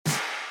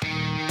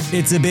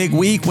It's a big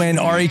week when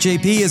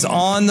RHAP is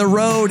on the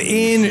road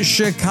in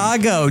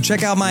Chicago.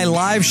 Check out my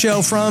live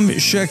show from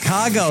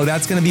Chicago.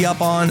 That's going to be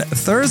up on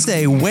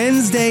Thursday.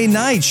 Wednesday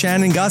night,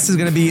 Shannon Gus is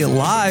going to be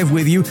live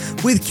with you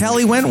with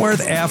Kelly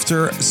Wentworth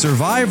after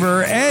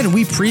Survivor. And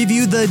we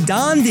preview the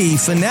Dondi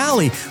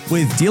finale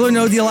with Deal or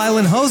No Deal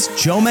Island host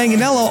Joe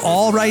Manganiello,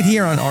 all right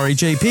here on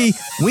RHAP.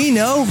 We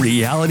know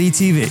reality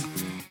TV.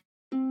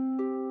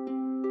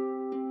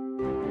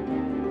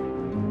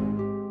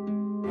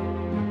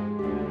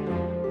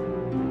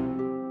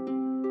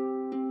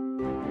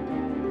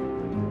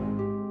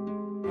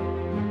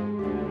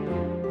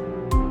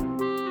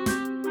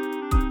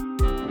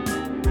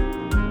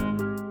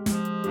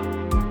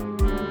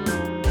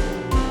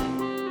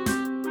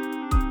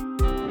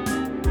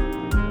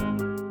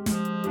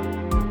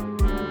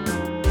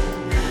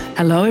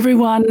 Hello,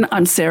 everyone.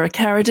 I'm Sarah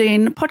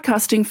Carradine,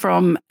 podcasting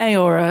from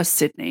Aora,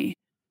 Sydney.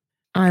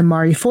 I'm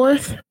Mari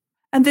Forth.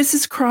 And this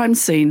is Crime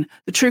Scene,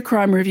 the true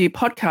crime review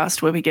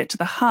podcast where we get to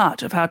the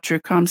heart of how true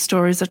crime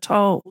stories are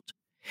told.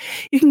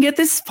 You can get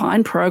this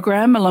fine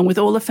program along with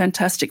all the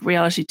fantastic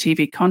reality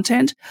TV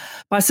content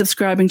by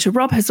subscribing to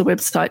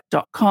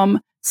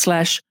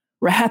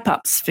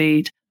robhasawebsite.com/RHAPUPS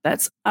feed.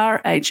 That's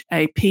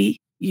RHAPUPS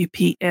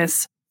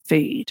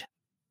feed.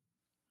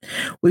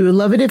 We would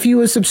love it if you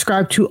would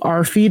subscribe to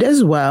our feed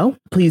as well.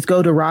 Please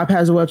go to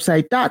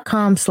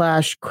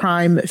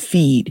robhasawebsite.com/crime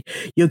feed.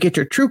 You'll get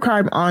your true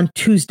crime on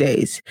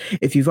Tuesdays.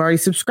 If you've already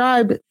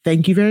subscribed,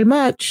 thank you very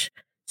much.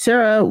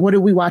 Sarah, what did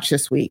we watch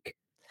this week?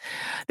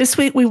 This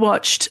week we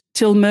watched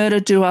Till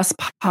Murder Do Us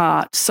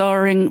Part,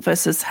 Soering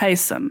versus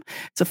Haysom.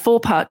 It's a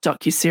 4-part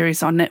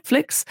docuseries on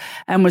Netflix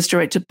and was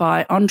directed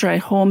by Andre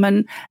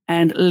Horman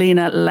and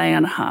Lena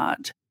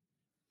Leonhard.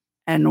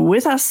 And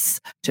with us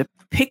to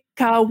pick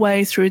our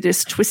way through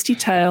this twisty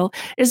tale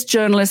is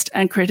journalist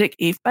and critic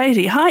Eve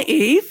Beatty. Hi,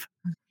 Eve.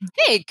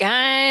 Hey,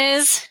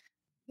 guys.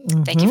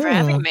 Thank you for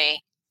having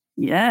me.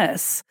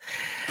 Yes.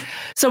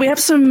 So we have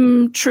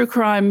some true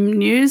crime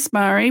news,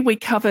 Mari. We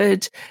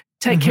covered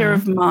Take Care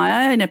of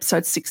Maya in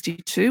episode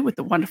 62 with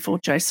the wonderful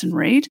Jason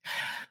Reed.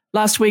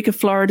 Last week, a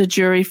Florida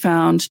jury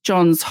found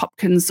Johns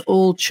Hopkins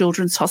All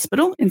Children's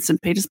Hospital in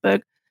St.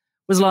 Petersburg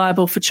was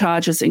liable for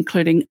charges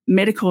including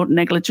medical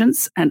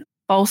negligence and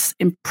false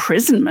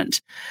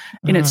imprisonment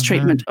in its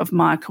treatment of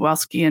Maya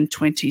Kowalski in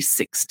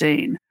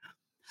 2016.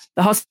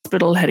 The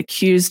hospital had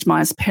accused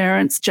Maya's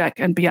parents, Jack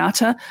and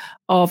Beata,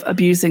 of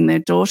abusing their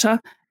daughter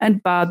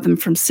and barred them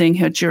from seeing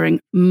her during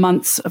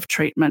months of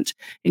treatment,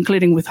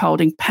 including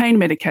withholding pain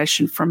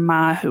medication from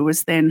Maya, who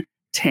was then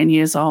 10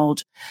 years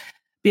old.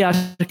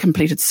 Beata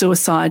completed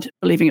suicide,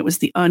 believing it was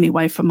the only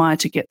way for Maya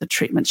to get the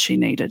treatment she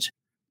needed.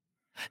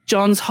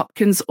 Johns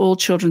Hopkins All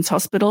Children's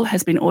Hospital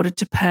has been ordered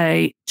to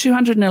pay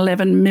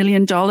 $211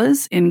 million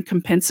in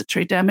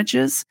compensatory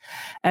damages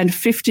and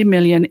 $50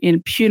 million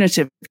in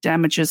punitive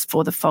damages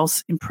for the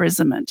false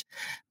imprisonment,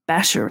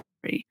 battery,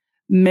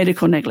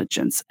 medical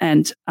negligence,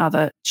 and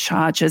other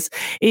charges.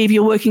 Eve,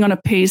 you're working on a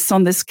piece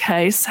on this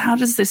case. How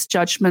does this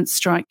judgment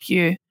strike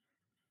you?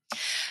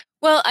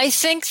 Well, I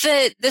think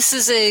that this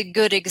is a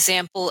good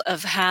example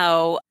of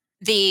how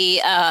the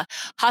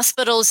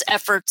hospital's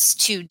efforts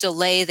to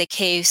delay the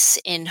case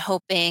in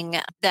hoping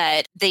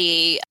that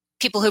the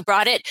people who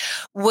brought it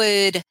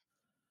would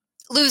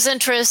lose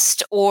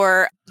interest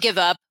or give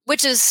up,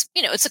 which is,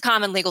 it's a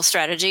common legal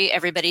strategy.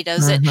 Everybody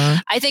does it.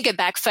 I think it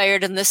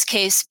backfired in this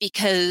case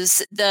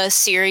because the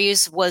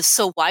series was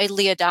so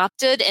widely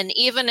adopted. And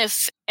even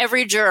if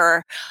every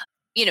juror,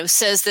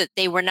 says that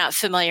they were not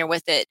familiar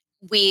with it,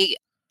 when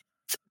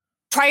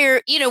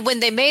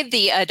they made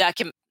the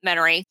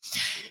documentary,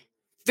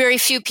 very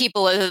few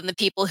people other than the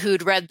people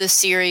who'd read the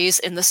series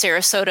in the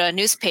Sarasota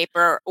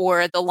newspaper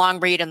or the long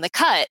read in the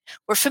Cut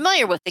were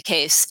familiar with the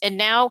case. And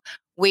now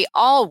we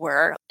all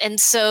were. And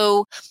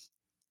so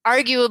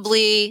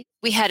arguably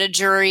we had a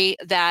jury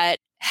that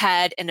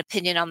had an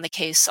opinion on the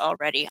case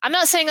already. I'm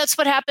not saying that's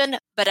what happened,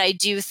 but I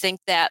do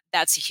think that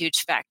that's a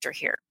huge factor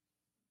here.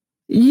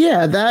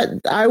 Yeah, that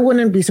I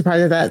wouldn't be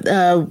surprised at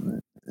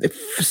that.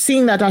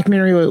 Seeing that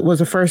documentary was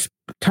the first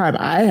time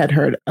I had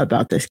heard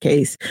about this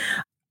case.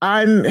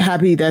 I'm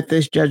happy that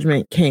this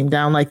judgment came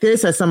down like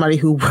this. As somebody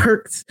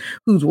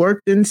who's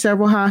worked in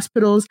several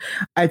hospitals,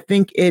 I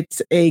think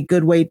it's a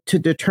good way to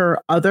deter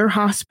other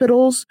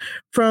hospitals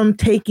from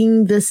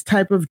taking this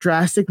type of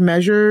drastic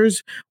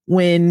measures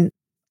when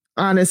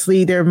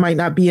honestly there might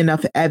not be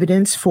enough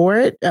evidence for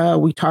it.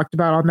 We talked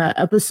about on that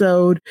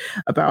episode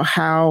about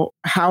how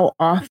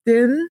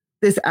often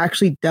this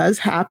actually does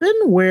happen,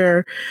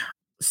 where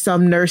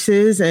some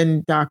nurses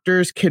and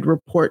doctors could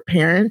report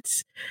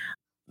parents,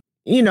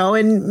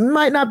 and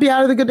might not be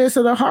out of the goodness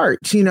of their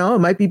hearts. It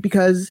might be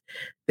because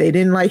they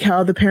didn't like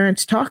how the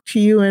parents talked to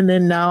you, and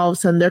then now all of a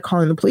sudden they're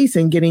calling the police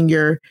and getting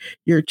your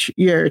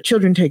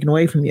children taken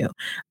away from you.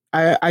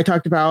 I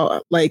talked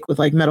about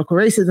with medical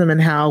racism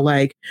and how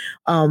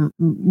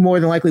more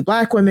than likely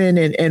Black women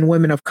and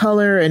women of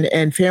color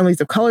and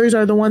families of colors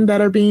are the ones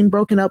that are being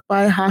broken up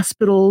by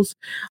hospitals,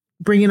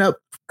 bringing up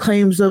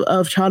claims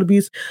of child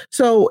abuse.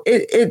 So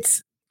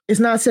it's It's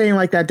not saying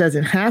like that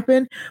doesn't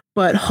happen,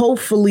 but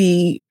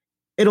hopefully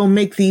it'll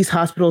make these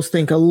hospitals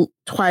think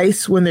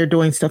twice when they're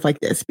doing stuff like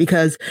this,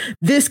 because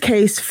this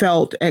case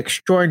felt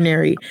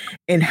extraordinary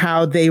in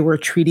how they were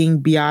treating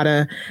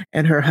Beata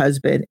and her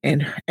husband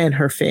and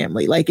her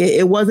family. Like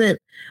it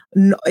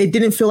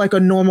didn't feel like a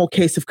normal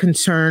case of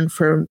concern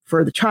for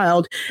the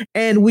child.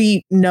 And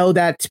we know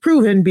that's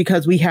proven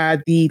because we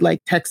had the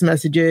like text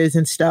messages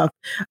and stuff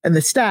and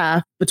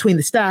between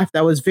the staff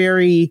that was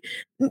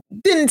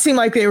didn't seem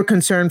like they were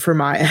concerned for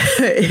Maya,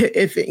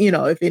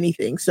 if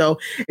anything. So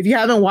if you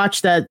haven't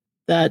watched that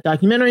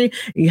documentary,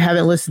 you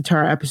haven't listened to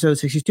our episode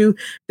 62,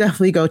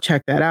 definitely go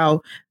check that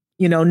out.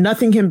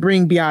 Nothing can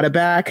bring Beata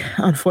back,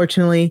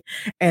 unfortunately.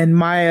 And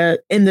Maya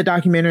in the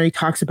documentary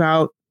talks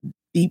about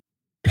the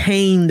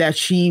pain that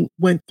she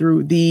went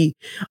through, the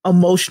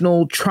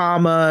emotional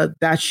trauma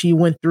that she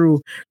went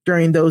through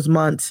during those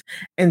months.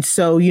 And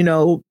so,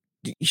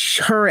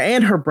 her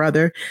and her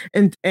brother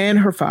and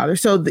her father.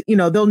 So,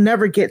 they'll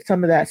never get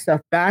some of that stuff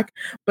back,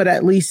 but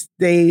at least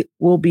they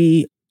will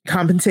be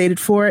compensated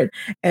for it.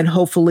 And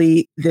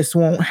hopefully this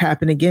won't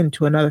happen again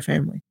to another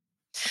family.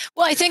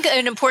 Well, I think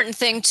an important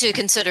thing to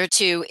consider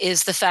too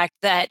is the fact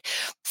that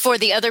for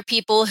the other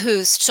people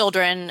whose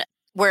children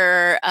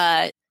were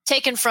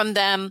taken from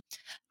them,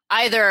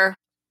 either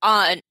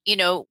on,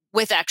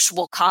 with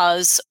actual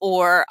cause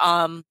or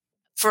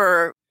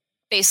for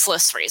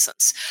baseless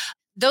reasons,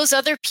 those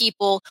other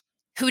people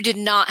who did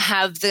not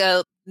have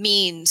the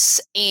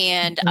means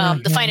and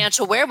the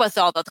financial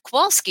wherewithal that the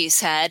Kowalskis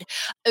had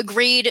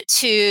agreed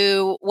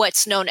to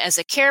what's known as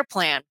a care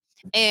plan.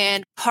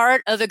 And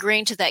part of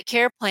agreeing to that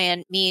care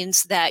plan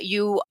means that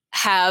you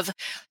have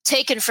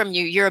taken from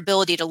you your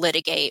ability to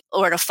litigate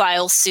or to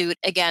file suit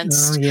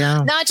against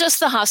not just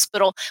the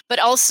hospital, but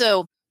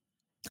also,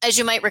 as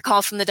you might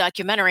recall from the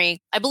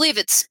documentary, I believe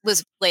it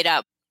was laid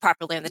out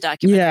properly in the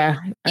documentary. Yeah,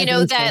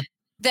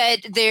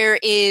 that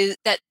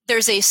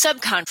there's a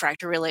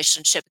subcontractor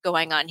relationship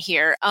going on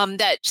here,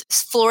 that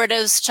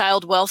Florida's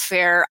child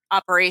welfare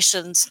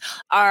operations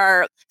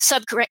are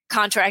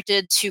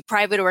subcontracted to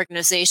private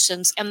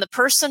organizations, and the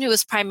person who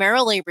is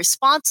primarily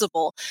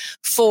responsible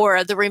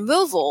for the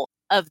removal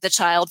of the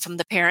child from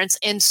the parents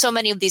and so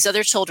many of these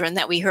other children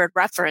that we heard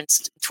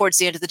referenced towards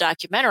the end of the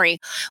documentary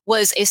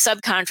was a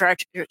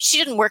subcontractor. She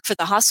didn't work for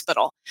the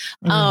hospital.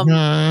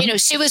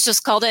 She was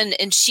just called in,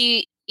 and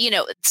she,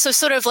 so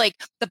sort of like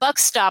the buck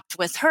stopped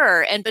with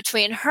her, and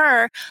between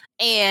her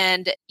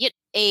and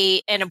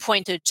an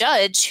appointed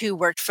judge who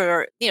worked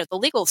for, the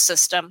legal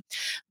system,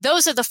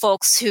 those are the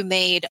folks who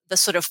made the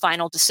sort of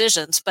final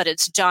decisions. But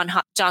it's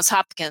Johns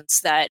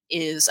Hopkins that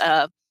is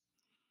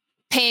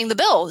paying the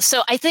bill.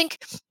 So I think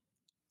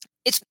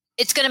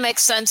it's going to make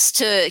sense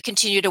to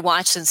continue to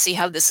watch and see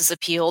how this is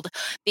appealed,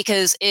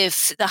 because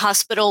if the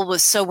hospital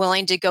was so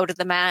willing to go to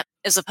the mat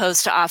as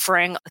opposed to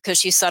offering a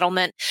cushy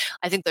settlement,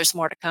 I think there's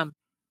more to come.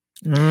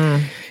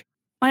 My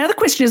other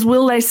question is,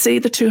 will they see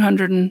the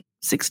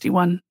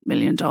 $261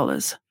 million?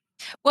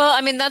 Well,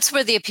 I mean, that's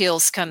where the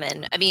appeals come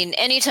in. I mean,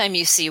 anytime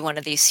you see one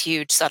of these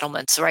huge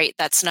settlements, right,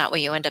 that's not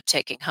what you end up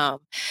taking home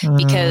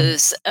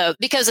because of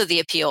the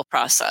appeal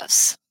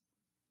process.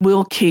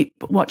 We'll keep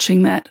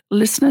watching that,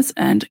 listeners,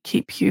 and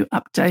keep you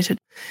updated.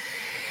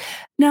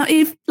 Now,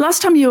 Eve,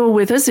 last time you were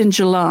with us in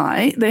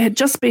July, there had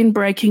just been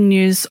breaking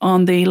news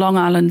on the Long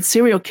Island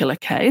serial killer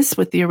case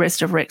with the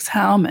arrest of Rex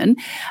Howman.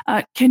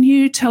 Can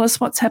you tell us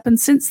what's happened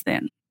since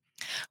then?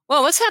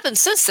 Well, what's happened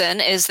since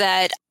then is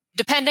that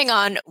depending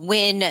on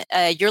when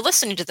you're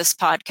listening to this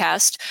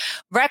podcast,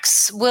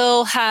 Rex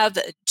will have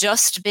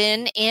just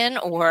been in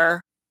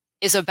or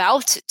is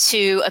about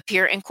to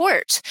appear in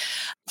court.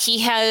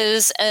 He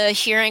has a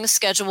hearing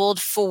scheduled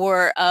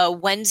for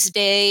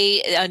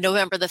Wednesday,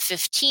 November the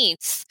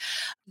 15th.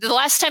 The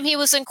last time he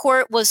was in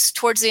court was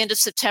towards the end of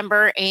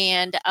September,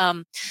 and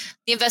the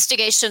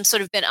investigation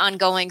sort of been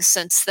ongoing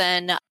since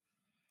then.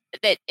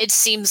 That it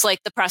seems like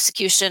the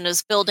prosecution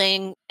is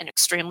building an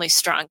extremely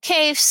strong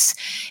case,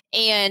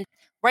 and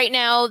right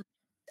now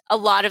a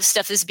lot of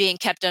stuff is being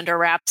kept under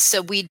wraps,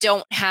 so we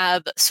don't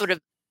have sort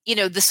of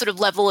the sort of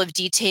level of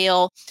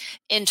detail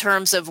in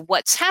terms of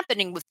what's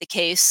happening with the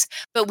case.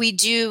 But we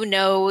do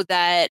know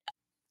that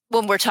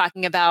when we're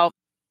talking about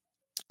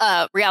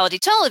reality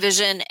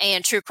television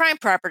and true crime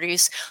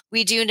properties,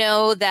 we do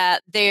know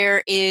that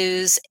there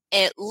is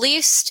at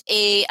least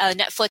a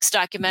Netflix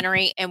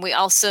documentary, and we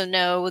also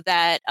know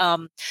that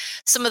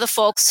some of the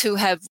folks who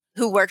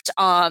worked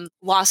on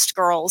Lost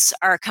Girls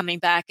are coming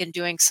back and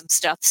doing some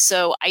stuff.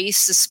 So I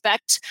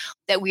suspect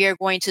that we are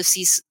going to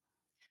see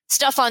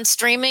stuff on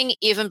streaming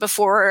even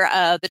before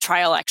the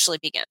trial actually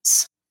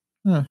begins.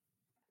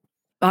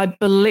 I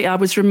believe I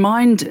was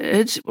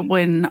reminded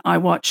when I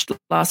watched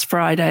last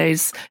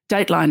Friday's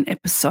Dateline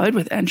episode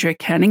with Andrea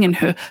Canning in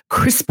her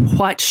crisp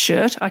white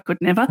shirt. I could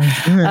never.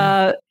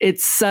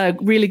 It's a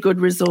really good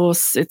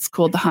resource. It's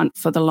called The Hunt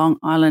for the Long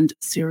Island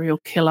Serial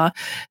Killer.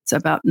 It's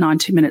about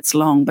 90 minutes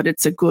long, but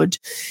it's a good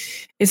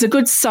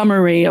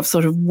summary of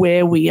sort of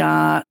where we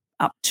are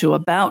up to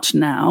about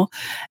now.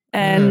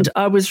 And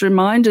I was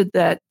reminded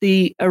that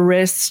the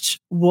arrest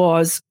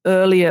was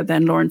earlier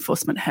than law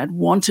enforcement had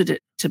wanted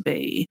it to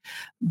be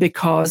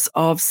because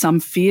of some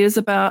fears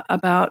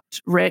about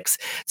Rex.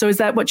 So is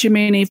that what you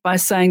mean, Eve, by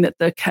saying that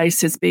the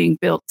case is being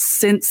built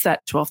since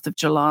that 12th of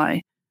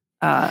July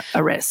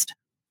arrest?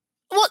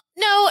 Well,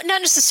 no,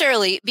 not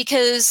necessarily,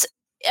 because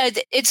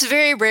it's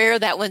very rare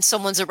that when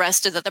someone's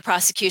arrested that the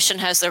prosecution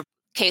has their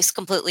case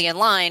completely in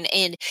line.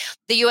 In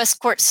the U.S.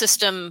 court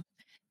system,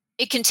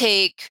 it can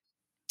take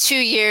 2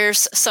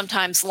 years,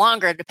 sometimes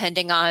longer,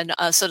 depending on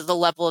sort of the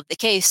level of the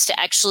case, to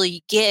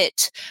actually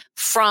get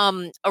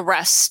from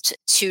arrest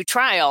to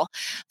trial.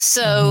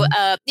 So,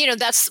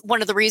 that's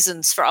one of the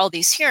reasons for all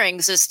these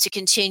hearings, is to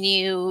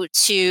continue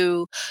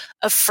to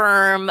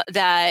affirm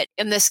that,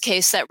 in this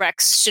case, that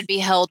Rex should be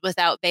held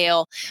without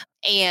bail,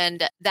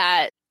 and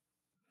that,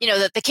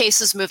 that the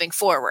case is moving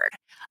forward.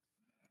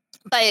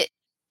 But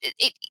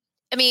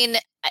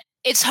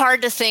it's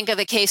hard to think of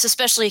a case,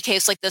 especially a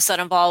case like this that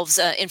involves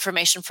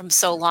information from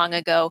so long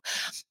ago.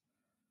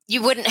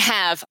 You wouldn't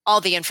have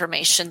all the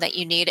information that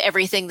you need,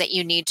 everything that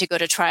you need to go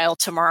to trial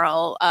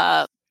tomorrow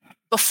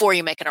before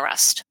you make an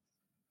arrest.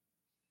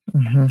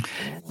 Mm-hmm.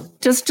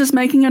 Does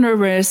making an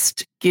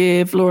arrest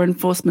give law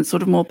enforcement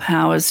sort of more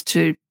powers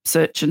to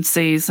search and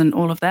seize and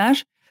all of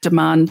that?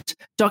 Demand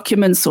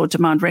documents or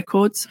demand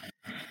records?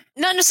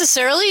 Not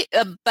necessarily,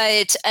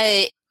 but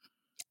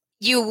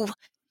you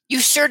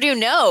sure do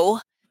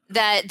know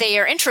that they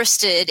are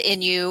interested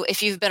in you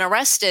if you've been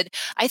arrested.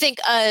 I think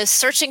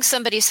searching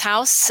somebody's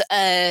house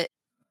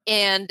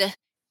and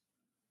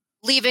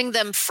leaving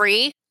them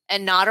free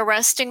and not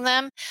arresting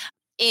them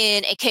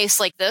in a case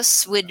like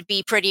this would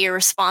be pretty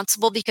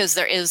irresponsible, because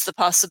there is the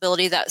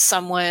possibility that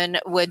someone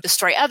would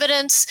destroy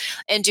evidence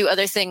and do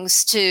other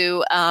things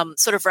to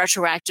sort of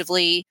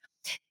retroactively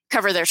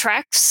cover their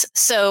tracks.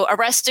 So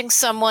arresting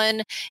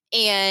someone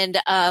and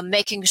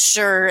making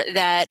sure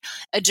that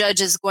a judge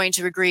is going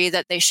to agree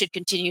that they should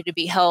continue to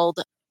be held.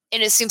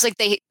 And it seems like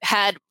they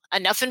had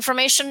enough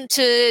information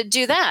to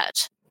do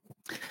that.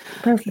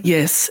 Perfect.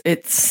 Yes,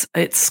 it's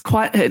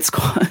quite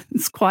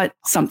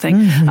something.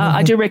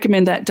 I do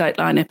recommend that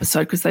Dateline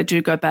episode, because they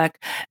do go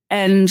back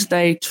and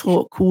they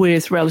talk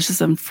with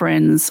relatives and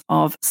friends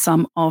of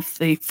some of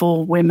the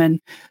 4 women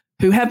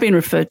who have been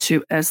referred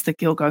to as the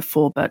Gilgo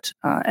 4. But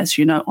as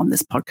you know, on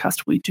this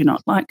podcast, we do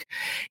not like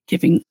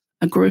giving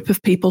a group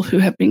of people who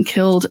have been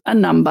killed a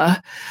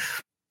number.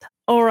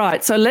 All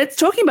right, so let's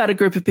talking about a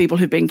group of people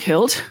who've been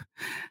killed.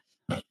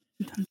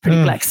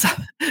 Pretty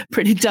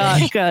pretty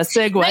dark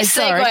segue. Nice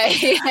sorry.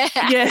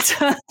 segue. Yes.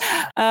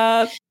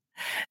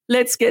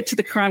 Let's get to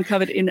the crime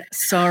covered in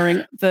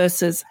Soering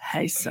versus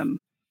Haysom.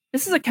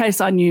 This is a case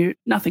I knew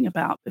nothing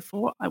about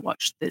before I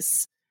watched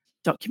this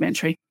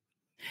documentary.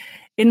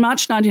 In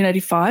March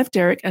 1985,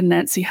 Derek and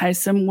Nancy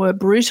Haysom were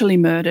brutally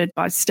murdered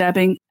by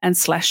stabbing and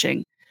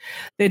slashing.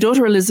 Their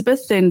daughter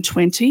Elizabeth, then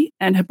 20,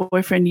 and her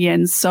boyfriend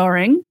Jens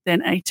Soering,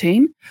 then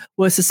 18,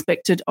 were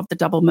suspected of the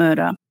double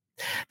murder.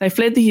 They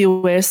fled the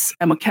US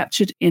and were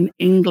captured in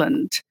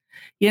England.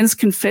 Jens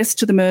confessed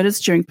to the murders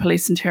during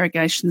police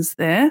interrogations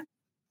there.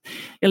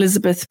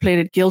 Elizabeth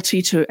pleaded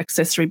guilty to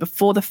accessory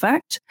before the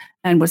fact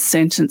and was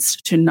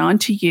sentenced to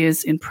 90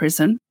 years in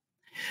prison.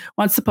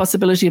 Once the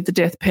possibility of the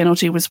death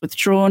penalty was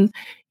withdrawn,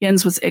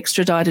 Jens was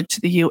extradited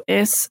to the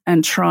US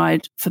and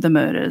tried for the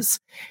murders.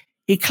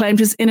 He claimed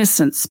his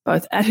innocence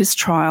both at his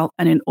trial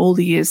and in all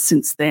the years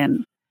since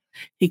then.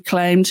 He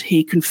claimed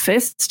he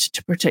confessed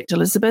to protect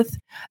Elizabeth,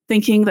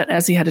 thinking that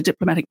as he had a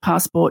diplomatic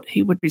passport,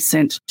 he would be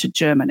sent to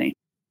Germany.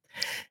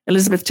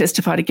 Elizabeth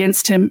testified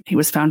against him. He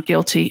was found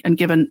guilty and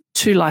given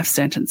 2 life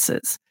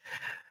sentences.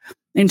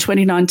 In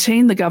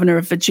 2019, the governor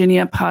of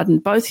Virginia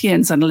pardoned both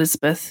Jens and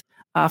Elizabeth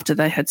after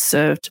they had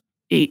served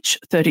each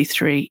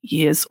 33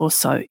 years or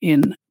so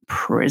in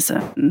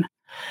prison.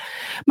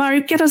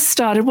 Mari, get us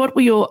started. What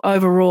were your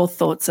overall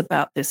thoughts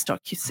about this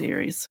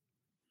docuseries?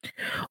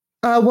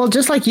 Well,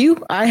 just like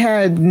you, I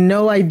had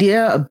no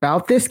idea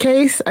about this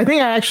case. I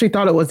think I actually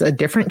thought it was a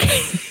different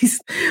case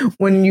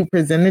when you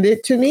presented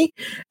it to me.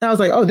 And I was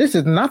like, oh, this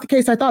is not the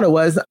case I thought it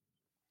was.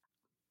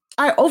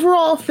 I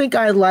overall think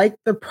I liked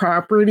the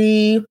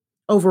property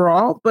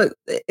overall, but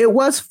it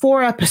was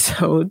 4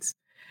 episodes.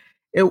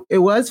 It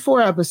was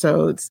 4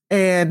 episodes,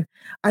 and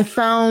I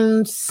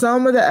found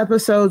some of the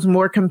episodes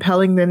more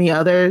compelling than the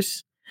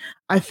others.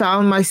 I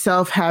found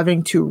myself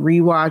having to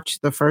rewatch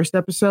the first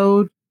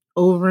episode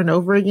over and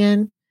over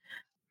again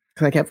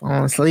because I kept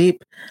falling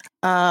asleep.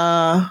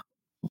 But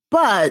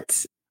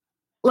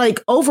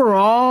like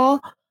overall,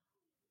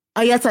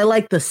 I guess I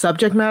like the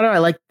subject matter. I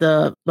like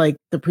the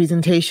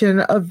presentation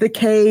of the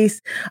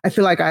case. I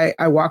feel like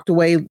I walked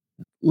away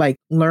like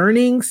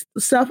learning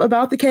stuff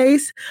about the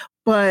case,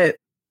 but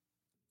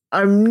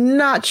I'm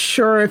not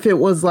sure if it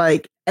was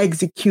like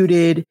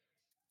executed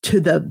to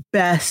the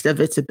best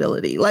of its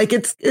ability. Like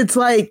it's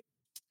like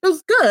it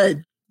was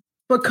good,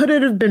 but could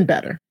it have been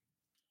better?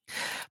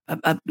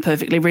 A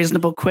perfectly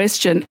reasonable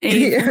question.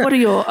 Eve, Yeah. What are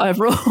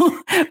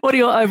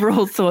your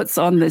overall thoughts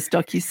on this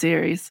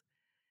docuseries?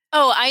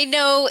 Oh, I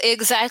know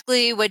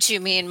exactly what you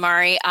mean,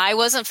 Mari. I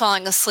wasn't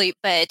falling asleep,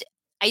 but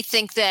I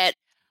think that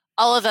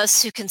all of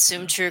us who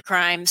consume true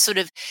crime sort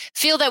of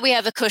feel that we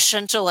have a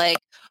cushion to like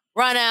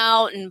run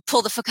out and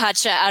pull the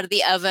focaccia out of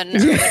the oven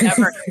or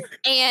whatever.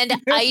 And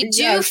I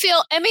do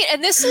feel, I mean,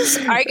 and this is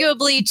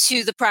arguably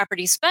to the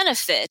property's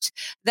benefit,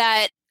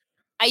 that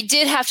I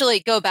did have to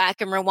like go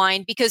back and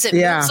rewind because it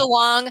moves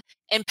along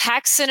and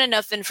packs in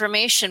enough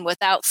information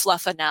without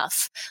fluff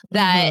enough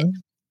that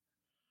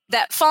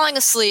that falling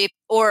asleep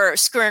or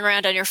screwing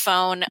around on your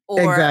phone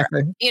or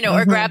you know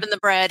or grabbing the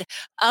bread,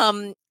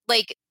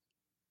 like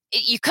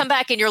you come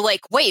back and you're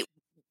like, wait,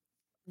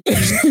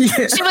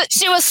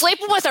 she was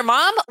sleeping with her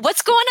mom.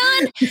 What's going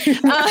on?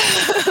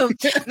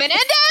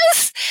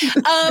 Menendez.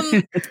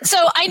 So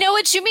I know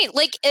what you mean.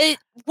 Like, it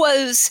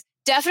was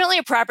definitely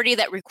a property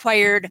that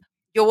required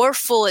your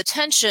full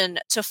attention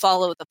to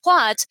follow the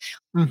plot,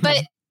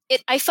 but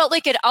I felt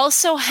like it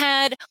also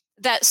had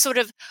that sort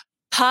of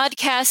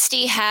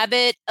podcasty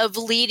habit of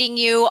leading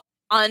you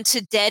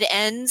onto dead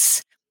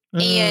ends,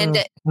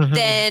 and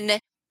then,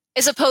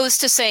 as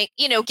opposed to saying,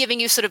 you know, giving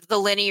you sort of the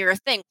linear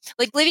thing,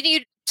 like leading you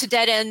to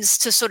dead ends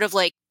to sort of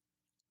like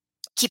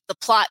keep the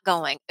plot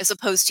going as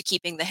opposed to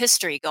keeping the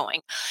history going.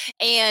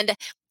 And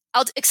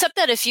I'll accept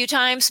that a few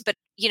times, but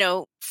you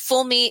know,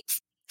 fool me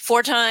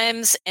 4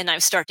 times and I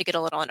start to get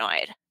a little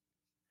annoyed.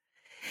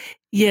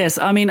 Yes,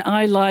 I mean,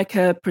 I like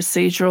a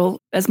procedural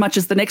as much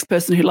as the next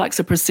person who likes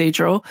a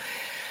procedural.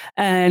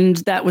 And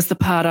that was the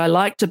part I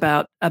liked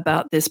about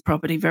this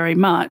property very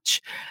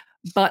much.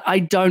 But I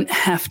don't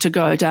have to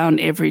go down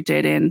every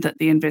dead end that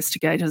the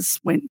investigators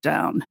went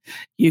down.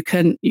 You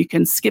can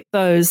skip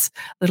those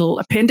little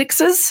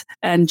appendixes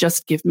and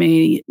just give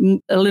me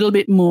a little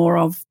bit more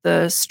of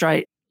the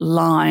straight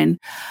line.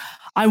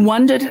 I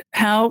wondered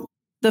how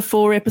the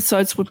 4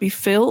 episodes would be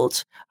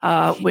filled.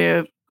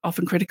 We're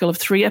often critical of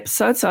 3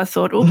 episodes. So I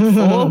thought,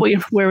 4,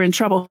 we're in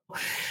trouble.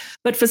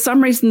 But for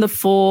some reason, the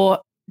 4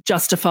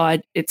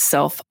 justified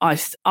itself. I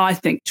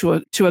think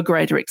to a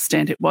greater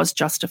extent, it was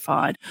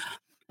justified.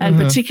 And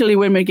particularly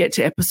when we get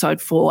to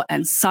episode 4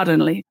 and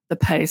suddenly the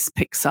pace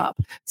picks up.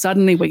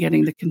 Suddenly we're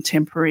getting the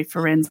contemporary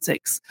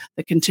forensics,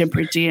 the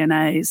contemporary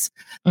DNAs,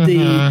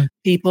 the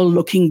people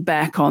looking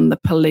back on the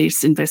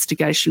police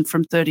investigation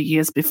from 30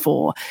 years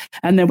before.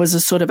 And there was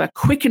a sort of a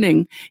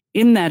quickening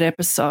in that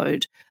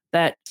episode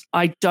that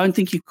I don't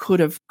think you could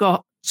have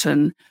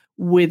gotten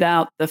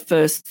without the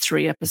first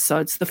 3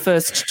 episodes. The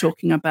first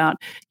talking about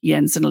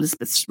Jens and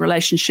Elizabeth's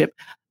relationship,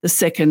 the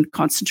second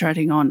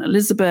concentrating on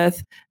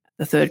Elizabeth,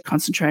 the third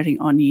concentrating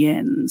on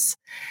Jens.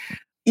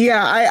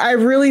 Yeah, I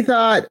really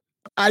thought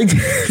I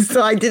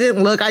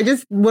didn't look. I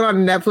just went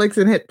on Netflix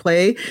and hit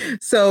play.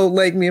 So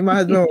like me and my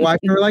husband were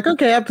watching. We're like,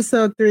 okay,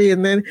 episode 3,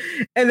 and then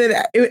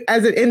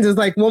as it ends, it's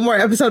like one more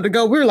episode to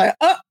go. We were like,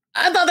 oh,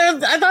 I thought that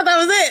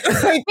was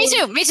it. Like, Me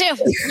too.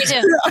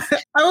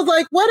 I was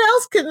like, what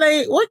else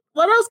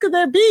could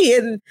there be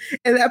in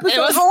episode? It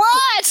was a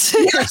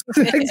lot. Yes,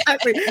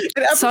 exactly.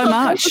 And so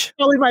much. Was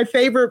probably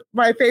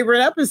my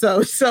favorite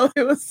episode. So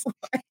it was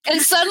like, and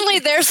suddenly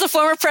there's the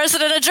former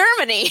president of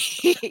Germany.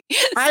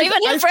 Saving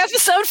him for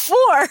episode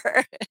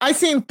 4. I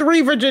seen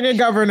 3 Virginia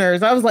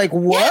governors. I was like,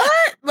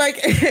 what?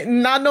 Like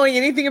not knowing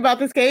anything about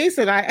this case,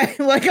 and I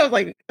was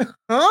like,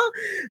 huh?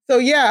 So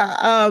yeah.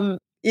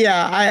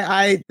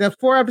 I the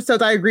 4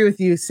 episodes, I agree with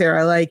you,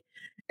 Sarah. Like,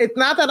 it's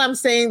not that I'm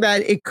saying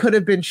that it could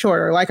have been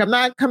shorter. Like, I'm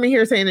not coming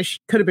here saying it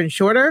could have been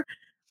shorter.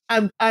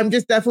 I'm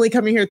just definitely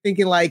coming here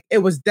thinking like it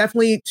was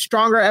definitely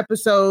stronger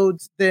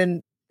episodes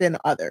than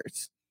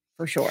others,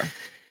 for sure.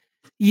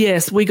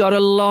 Yes, we got a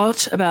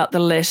lot about the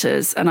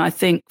letters, and I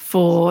think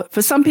for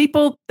some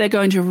people, they're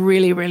going to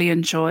really, really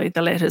enjoy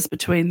the letters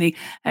between the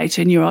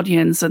 18-year-old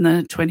Jens and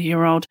the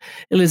 20-year-old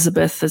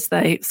Elizabeth, as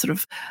they sort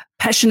of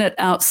passionate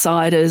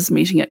outsiders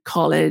meeting at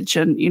college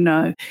and, you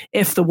know,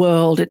 F the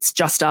world, it's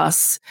just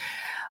us.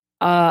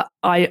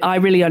 I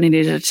really only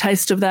needed a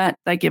taste of that.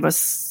 They give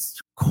us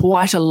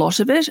quite a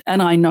lot of it,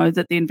 and I know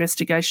that the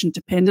investigation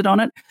depended on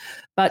it,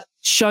 but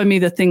show me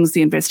the things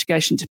the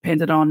investigation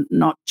depended on,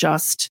 not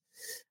just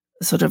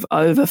sort of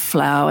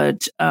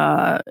overflowered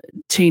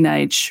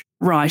teenage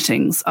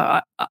writings.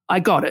 I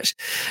got it.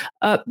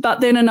 But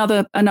then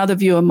another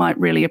viewer might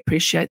really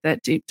appreciate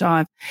that deep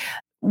dive.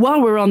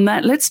 While we're on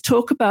that, let's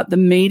talk about the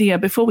media.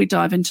 Before we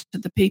dive into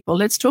the people,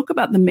 let's talk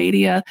about the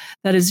media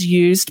that is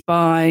used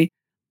by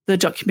the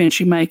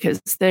documentary makers.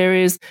 There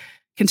is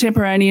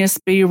contemporaneous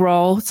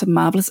B-roll, some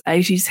marvelous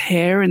 80s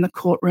hair in the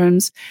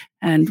courtrooms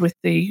and with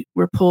the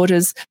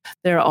reporters.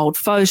 There are old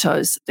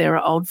photos. There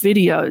are old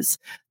videos.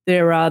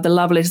 There are the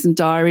love letters and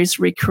diaries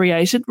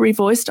recreated,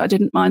 revoiced. I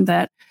didn't mind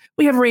that.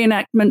 We have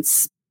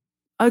reenactments.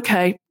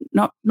 Okay,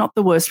 not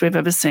the worst we've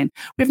ever seen.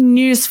 We have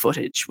news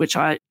footage, which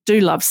I do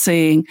love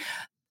seeing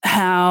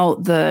how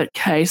the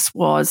case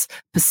was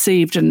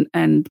perceived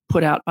and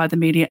put out by the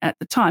media at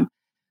the time.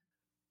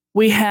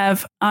 We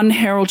have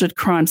unheralded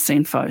crime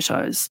scene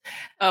photos.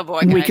 Oh,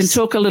 boy, guys. We can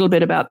talk a little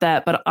bit about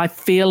that, but I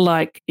feel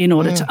like in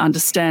order to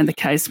understand the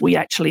case, we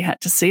actually had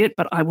to see it,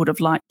 but I would have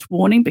liked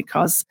warning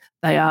because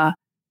they are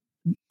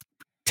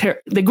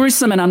they're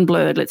gruesome and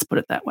unblurred. Let's put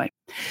it that way.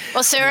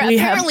 Well, Sarah,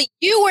 apparently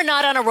you were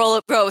not on a row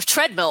of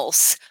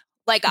treadmills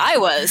like I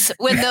was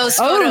when those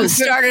photos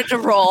started to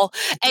roll,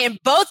 and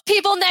both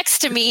people next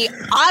to me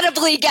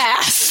audibly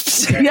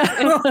gasped.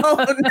 Yeah.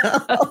 Oh,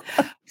 no.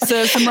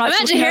 So some right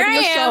imagine here I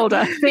am.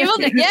 Shoulder. People,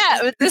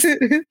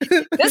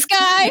 this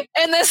guy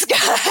and this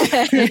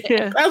guy.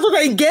 Yeah. That's what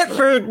they get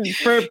for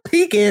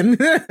peeking.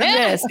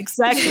 Yes,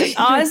 exactly.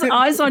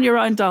 Eyes on your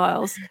own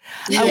dials.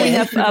 We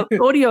have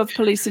audio of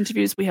police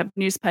interviews, we have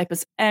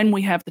newspapers, and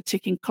we have the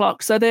ticking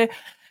clock. So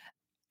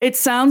it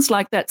sounds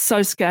like that's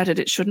so scattered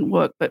it shouldn't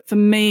work. But for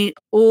me,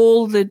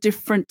 all the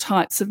different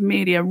types of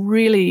media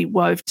really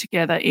wove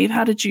together. Eve,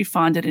 how did you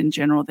find it in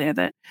general there,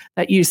 that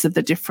use of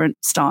the different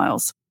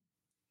styles?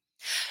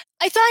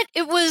 I thought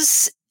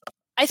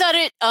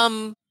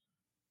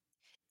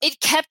it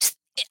kept,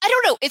 I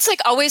don't know, it's like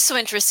always so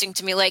interesting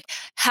to me. Like,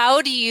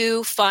 how do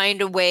you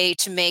find a way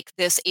to make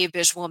this a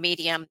visual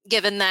medium,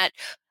 given that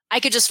I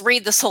could just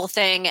read this whole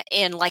thing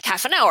in like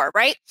half an hour,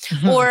 right?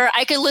 Mm-hmm. Or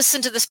I could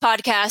listen to this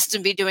podcast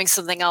and be doing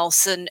something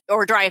else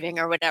or driving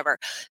or whatever.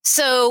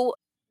 So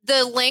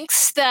the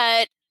lengths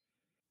that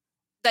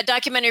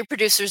documentary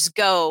producers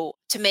go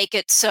to make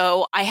it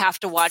so I have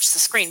to watch the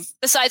screen,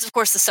 besides, of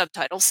course, the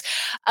subtitles.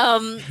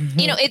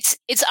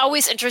 It's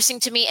always interesting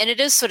to me, and it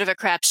is sort of a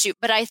crapshoot.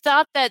 But I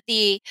thought that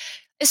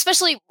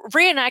especially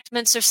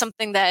reenactments are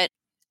something that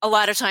a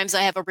lot of times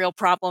I have a real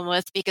problem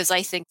with, because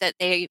I think that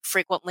they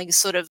frequently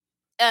sort of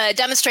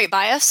demonstrate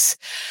bias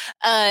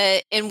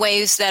in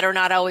ways that are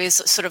not always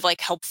sort of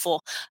like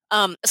helpful.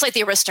 It's like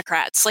The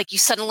Aristocrats. Like, you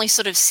suddenly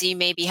sort of see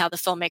maybe how the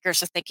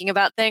filmmakers are thinking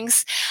about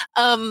things.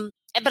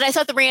 But I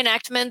thought the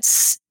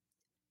reenactments,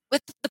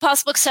 with the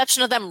possible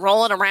exception of them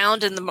rolling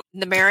around in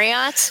the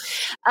Marriott,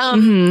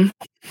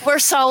 were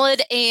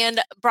solid and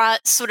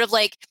brought sort of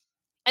like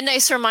a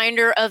nice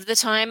reminder of the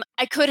time.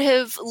 I could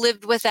have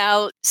lived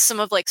without some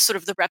of like sort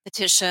of the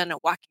repetition of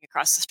walking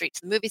across the street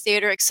to the movie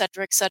theater, et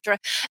cetera, et cetera.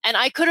 And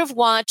I could have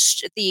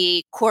watched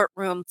the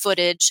courtroom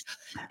footage,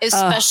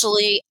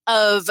 especially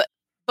of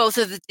both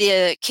of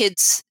the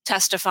kids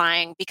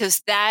testifying,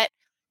 because that,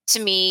 to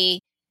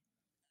me,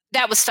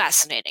 that was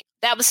fascinating.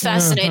 That was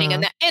fascinating.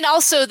 And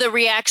also the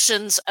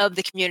reactions of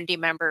the community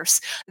members.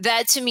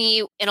 That, to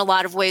me, in a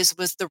lot of ways,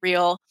 was the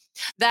real,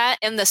 that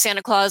and the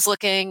Santa Claus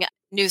looking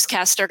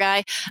newscaster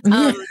guy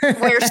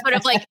were sort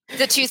of like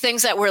the two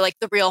things that were like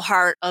the real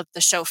heart of the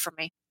show for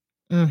me.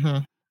 Mm-hmm.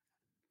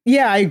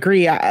 Yeah, I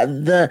agree.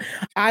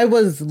 I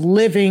was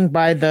living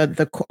by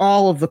the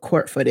all of the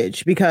court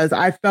footage, because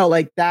I felt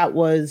like that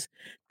was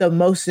the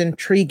most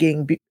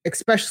intriguing,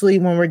 especially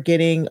when we're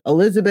getting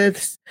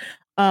Elizabeth's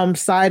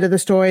side of the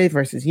story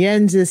versus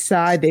Jens's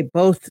side. They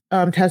both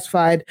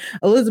testified.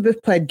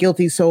 Elizabeth pled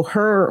guilty, so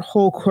her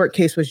whole court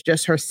case was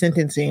just her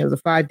sentencing. It was a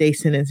 5-day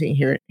sentencing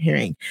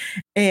hearing.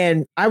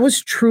 And I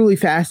was truly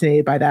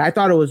fascinated by that. I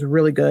thought it was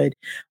really good.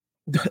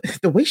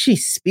 The way she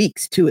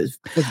speaks too was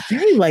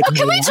very like. Oh,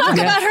 can we talk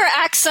about her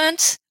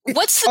accent?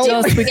 What's the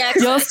deal with the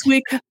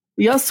accent?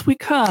 Yes, we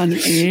can,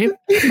 Eve.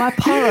 My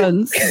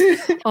parents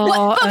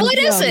are. But what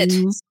is it?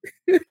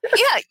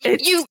 Yeah,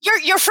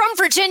 you're from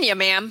Virginia,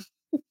 ma'am.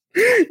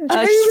 James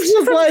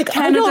was like,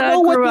 Canada, I don't know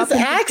what this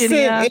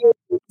accent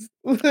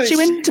is.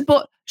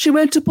 She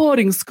went to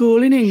boarding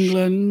school in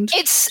England.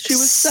 She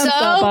was sent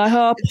there by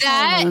her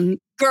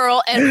parents.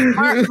 Girl, and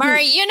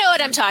Mari, you know what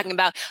I'm talking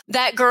about.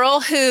 That girl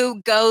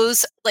who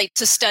goes like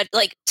to study,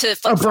 like to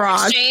for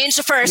exchange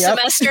for a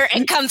semester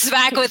and comes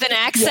back with an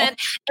accent.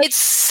 Yep. It's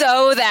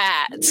so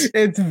that.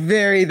 It's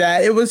very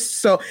that. It was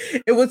so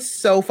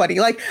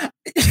funny. Like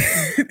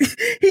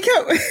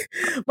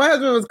my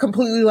husband was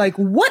completely like,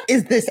 what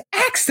is this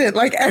accent?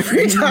 Like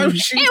every time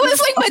it was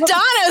like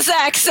Madonna's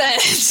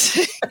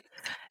accent.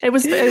 It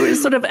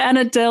was sort of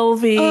Anna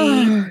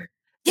Delvey.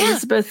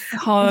 Elizabeth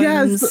Holmes.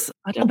 Yes,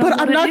 but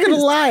I'm not going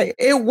to lie.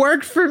 It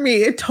worked for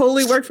me. It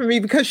totally worked for me,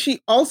 because she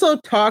also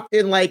talked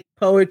in like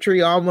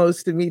poetry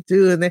almost to me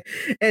too.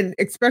 And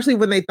especially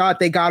when they thought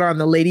they got her on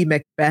the Lady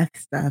Macbeth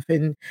stuff.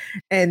 And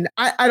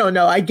I don't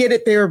know. I get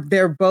it.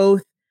 They're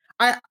both.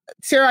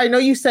 Sarah, I know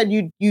you said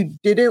you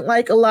didn't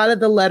like a lot of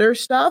the letter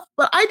stuff,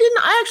 but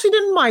I actually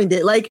didn't mind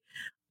it. Like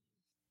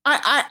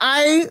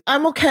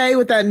I'm okay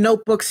with that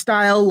notebook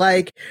style,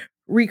 like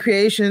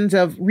recreations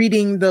of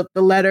reading the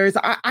letters.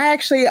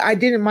 I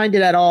didn't mind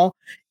it at all.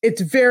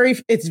 It's very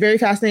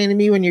fascinating to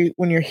me when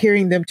you're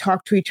hearing them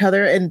talk to each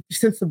other. And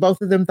since the both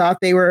of them thought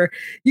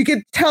you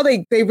could tell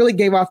they really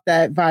gave off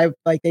that vibe,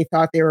 like they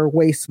thought they were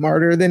way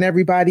smarter than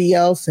everybody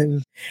else.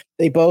 And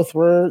they both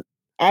were,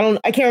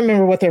 I can't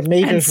remember what their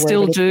majors were.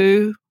 Still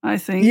do, I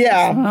think.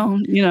 Yeah.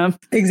 Well,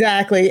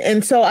 Exactly.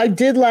 And so I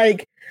did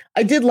like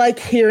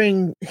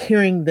hearing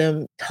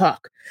them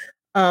talk.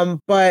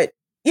 But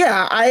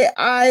yeah,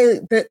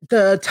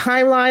 the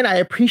timeline, I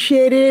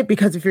appreciate it,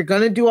 because if you're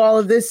going to do all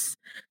of this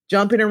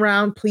jumping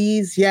around,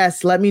 please,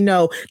 yes, let me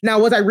know. Now,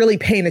 was I really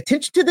paying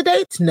attention to the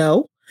dates?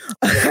 No.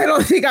 I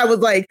don't think I was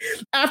like,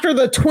 after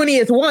the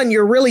 20th one,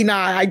 you're really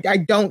not. I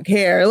don't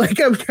care. Like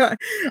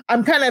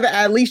I'm kind of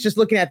at least just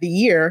looking at the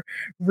year,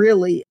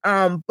 really.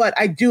 But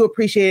I do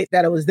appreciate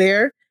that it was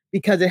there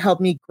because it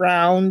helped me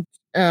ground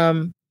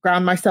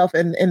myself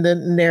in the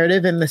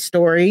narrative and the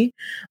story.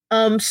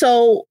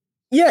 So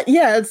yeah,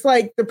 it's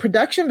like the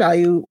production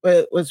value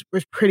was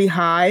pretty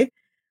high.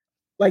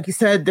 Like you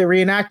said, the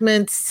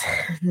reenactments,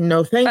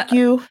 no thank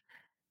you.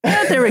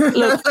 Yeah,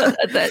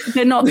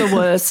 they're not the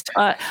worst.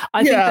 I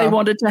think they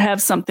wanted to have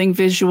something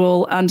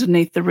visual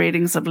underneath the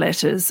readings of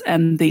letters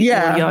and the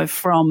audio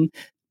from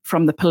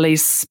the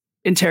police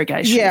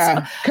interrogations.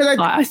 Yeah, because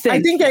I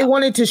think they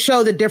wanted to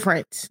show the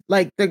difference,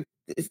 like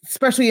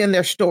especially in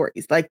their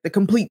stories, like the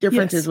complete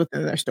differences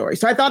within their stories.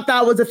 So I thought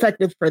that was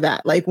effective for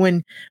that, like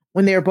when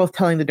they were both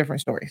telling the different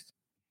stories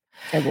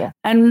as well.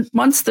 And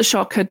once the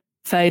shock had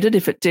faded,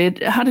 if it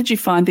did, how did you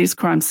find these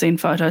crime scene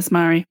photos,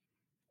 Mari?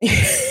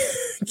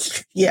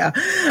 Yeah,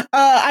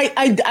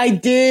 I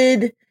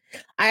did.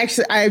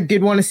 I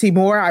did want to see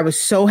more. I was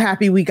so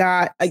happy we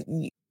got. I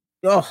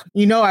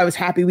was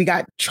happy we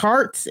got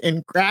charts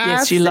and graphs.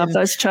 Yes, you love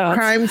those charts.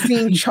 Crime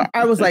scene chart.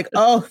 I was like,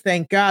 oh,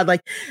 thank God.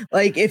 Like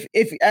if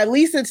at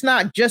least it's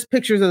not just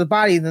pictures of the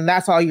bodies, and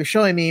that's all you're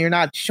showing me. You're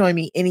not showing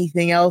me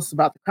anything else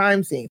about the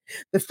crime scene.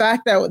 The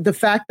fact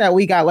that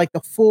we got like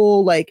the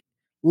full like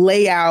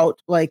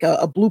layout, like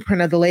a blueprint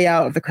of the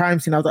layout of the crime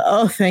scene. I was like,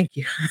 oh, thank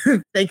you.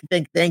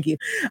 thank you.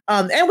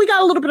 And we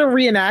got a little bit of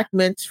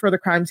reenactments for the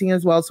crime scene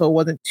as well. So it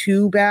wasn't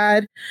too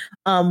bad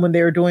when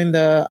they were doing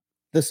the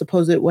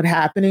supposed what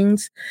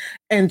happenings.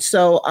 And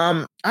so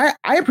I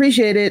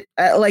appreciate it.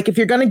 Like if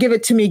you're going to give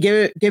it to me,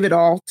 give it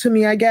all to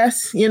me, I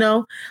guess, and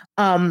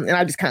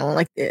I just kind of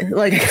like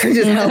I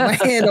just held my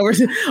hand over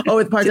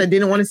the parts I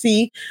didn't want to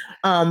see.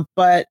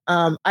 But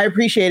I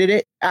appreciated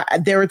it.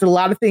 There was a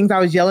lot of things I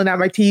was yelling at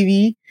my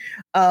TV.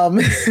 They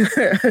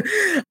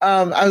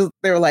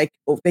were like,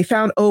 oh, they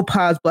found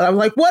Opa's blood. I was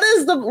like, what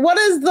are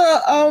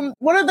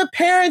the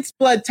parents'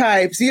 blood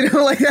types?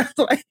 Like that's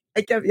like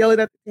I kept yelling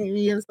at the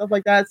TV and stuff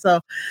like that. So,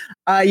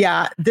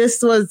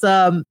 this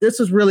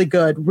was really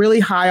good, really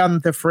high on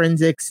the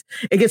forensics.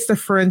 It gets the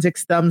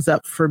forensics thumbs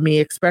up for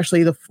me,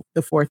 especially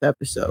the fourth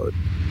episode.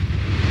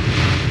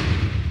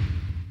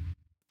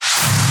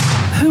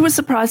 Who was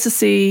surprised to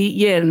see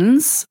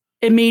Jens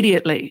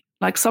immediately?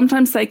 Like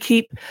sometimes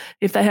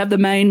if they have the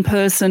main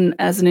person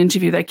as an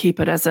interview, they keep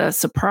it as a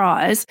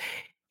surprise.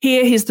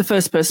 Here, he's the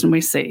first person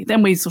we see.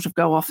 Then we sort of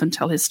go off and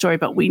tell his story,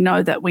 but we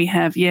know that we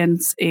have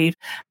Jens, Eve.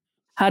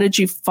 How did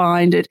you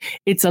find it?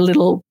 It's a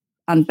little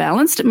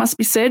unbalanced, it must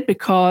be said,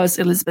 because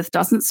Elizabeth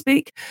doesn't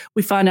speak.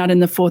 We find out in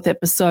the fourth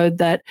episode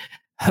that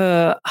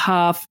her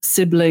half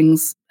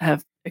siblings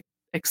have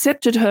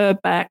accepted her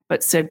back,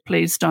 but said,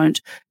 please don't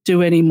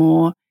do any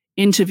more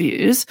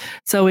interviews.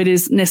 So it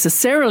is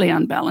necessarily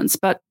unbalanced,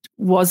 but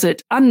was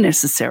it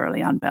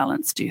unnecessarily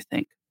unbalanced, do you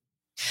think?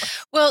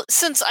 Well,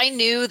 since I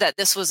knew that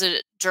this was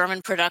a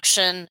German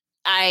production,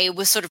 I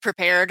was sort of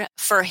prepared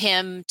for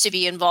him to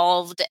be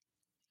involved.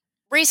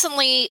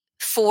 Recently,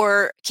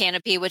 for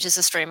Canopy, which is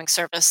a streaming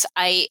service,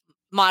 I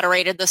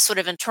moderated this sort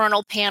of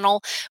internal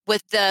panel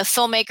with the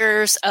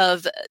filmmakers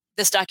of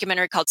this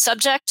documentary called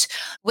Subject,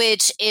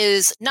 which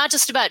is not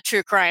just about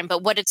true crime,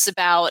 but what it's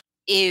about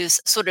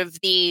is sort of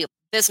the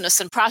business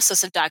and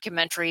process of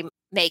documentary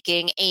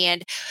making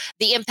and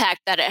the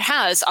impact that it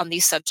has on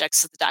these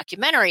subjects of the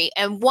documentary.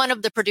 And one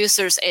of the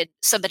producers and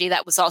somebody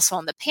that was also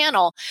on the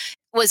panel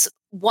was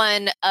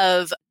one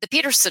of the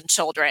Peterson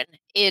children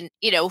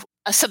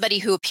somebody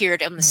who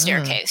appeared on the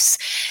staircase.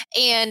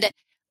 And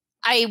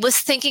I was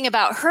thinking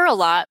about her a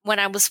lot when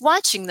I was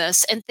watching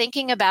this and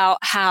thinking about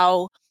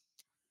how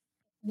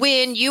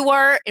when you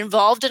are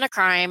involved in a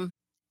crime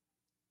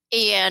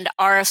and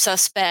are a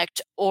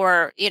suspect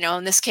or,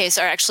 in this case,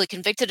 are actually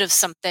convicted of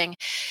something,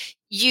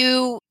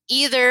 you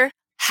either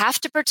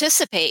have to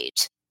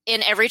participate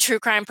in every true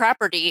crime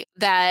property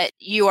that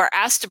you are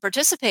asked to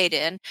participate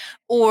in,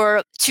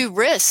 or to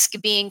risk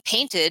being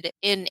painted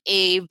in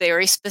a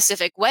very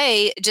specific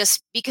way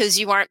just because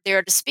you aren't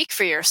there to speak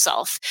for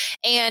yourself.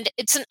 And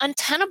it's an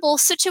untenable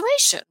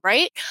situation,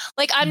 right?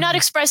 Like, I'm not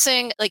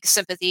expressing like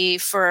sympathy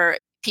for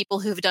people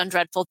who've done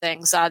dreadful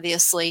things,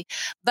 obviously,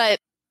 but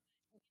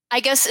I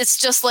guess it's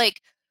just like,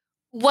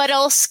 what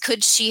else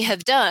could she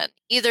have done?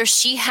 Either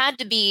she had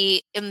to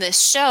be in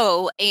this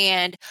show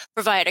and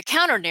provide a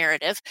counter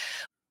narrative,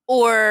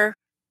 or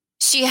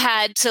she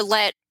had to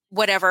let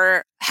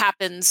whatever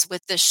happens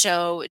with the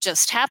show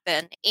just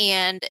happen.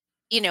 And,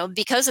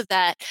 because of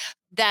that,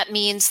 that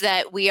means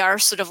that we are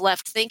sort of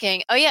left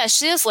thinking, oh yeah,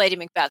 she is Lady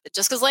Macbeth.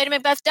 Just because Lady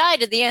Macbeth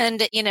died at the end,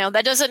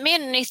 that doesn't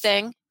mean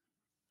anything.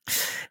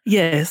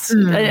 Yes.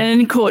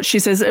 And in court, she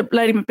says,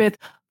 Lady Macbeth,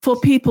 for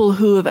people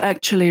who have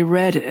actually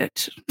read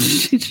it,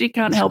 she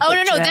can't help. Oh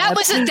no, that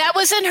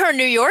was in her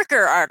New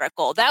Yorker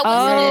article. That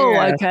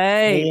was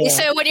okay. Yeah.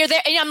 So when you're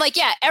there, and I'm like,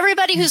 yeah,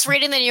 everybody who's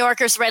reading the New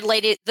Yorker's read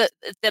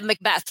the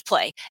Macbeth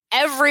play.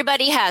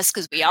 Everybody has,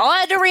 because we all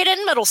had to read it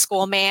in middle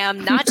school,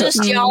 ma'am. Not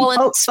just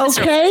y'all.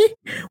 Okay.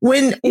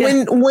 When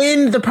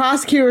the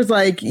prosecutor was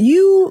like,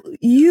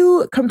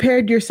 you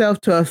compared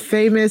yourself to a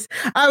famous,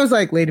 I was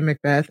like, Lady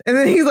Macbeth, and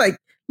then he's like,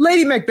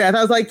 Lady Macbeth.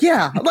 I was like,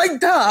 yeah, like,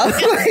 duh.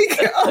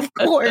 Like, of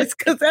course,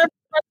 because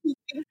everybody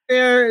thinks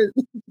there's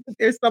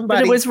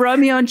somebody. But it was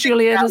Romeo and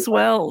Juliet as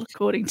well,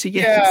 according to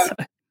Yen. Yeah.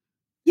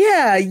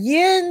 Yeah,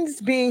 Yen's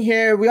being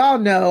here, we all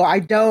know I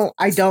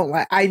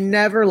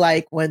never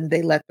like when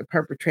they let the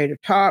perpetrator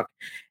talk.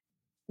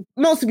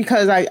 Mostly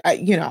because I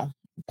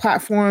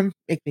platform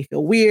make me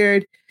feel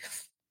weird,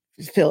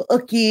 feel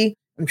icky.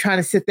 I'm trying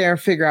to sit there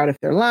and figure out if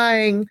they're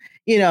lying.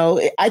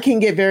 I can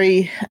get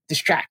very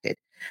distracted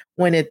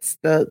when it's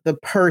the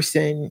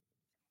person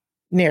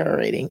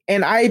narrating.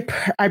 And I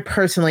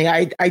personally,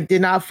 I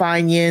did not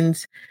find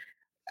Yen's,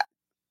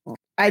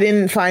 I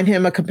didn't find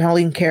him a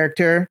compelling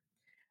character.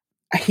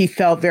 He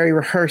felt very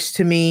rehearsed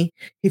to me.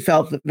 He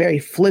felt very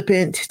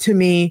flippant to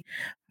me.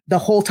 The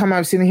whole time I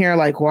was sitting here,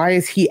 like, why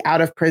is he out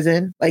of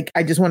prison? Like,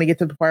 I just want to get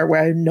to the part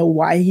where I know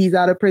why he's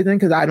out of prison,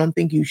 because I don't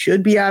think you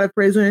should be out of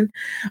prison.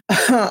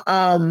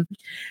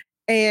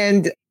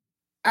 And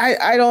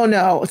I don't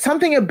know.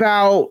 Something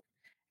about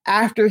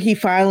after he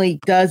finally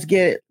does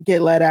get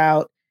let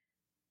out,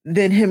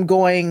 then him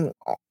going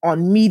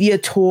on media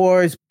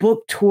tours,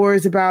 book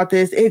tours about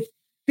this, it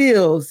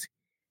feels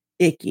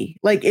icky.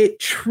 Like, it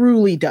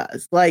truly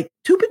does. Like,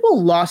 two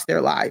people lost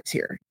their lives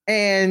here,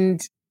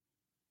 and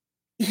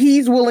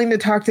he's willing to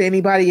talk to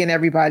anybody and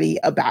everybody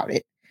about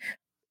it.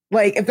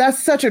 Like, if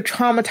that's such a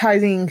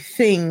traumatizing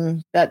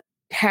thing that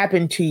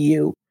happened to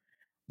you,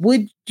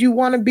 would you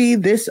want to be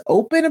this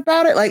open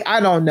about it? Like,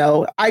 I don't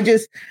know. I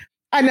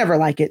never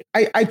like it.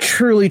 I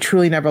truly,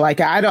 truly never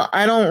like it. I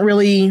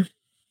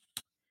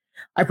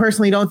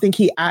personally don't think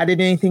he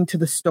added anything to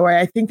the story.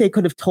 I think they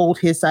could have told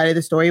his side of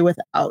the story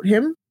without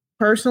him,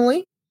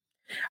 personally.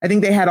 I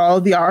think they had all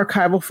of the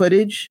archival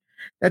footage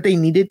that they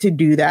needed to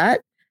do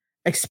that,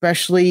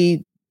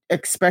 especially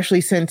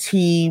since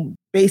he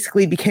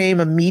basically became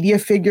a media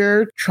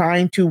figure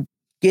trying to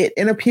get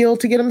an appeal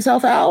to get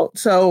himself out.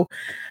 So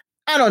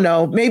I don't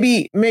know.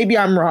 Maybe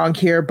I'm wrong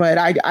here, but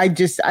I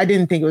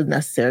didn't think it was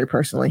necessary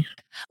personally.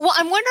 Well,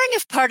 I'm wondering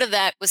if part of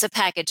that was a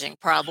packaging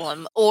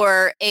problem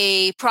or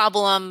a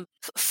problem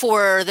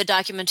for the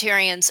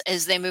documentarians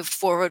as they moved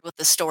forward with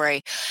the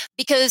story,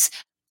 because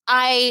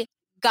I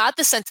got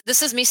the sense,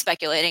 this is me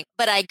speculating,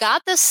 but I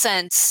got the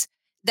sense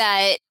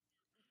that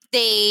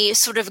they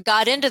sort of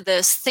got into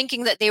this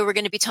thinking that they were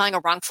going to be telling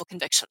a wrongful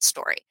conviction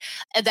story,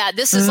 and that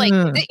this is like,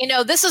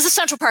 this is a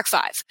Central Park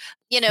 5,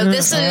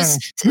 this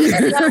is,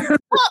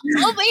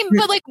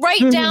 but like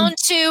right down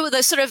to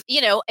the sort of,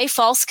 a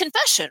false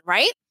confession,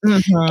 right?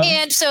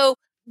 And so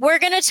we're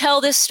going to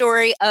tell this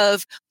story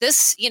of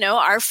this,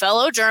 our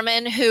fellow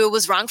German who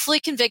was wrongfully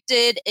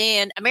convicted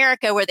in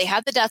America where they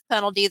had the death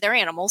penalty, they're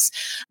animals.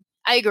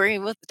 I agree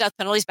with the death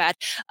penalty is bad.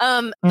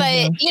 But,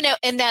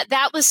 and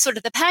that was sort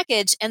of the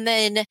package. And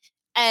then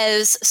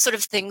as sort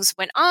of things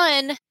went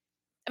on, I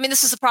mean,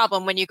 this is a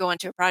problem when you go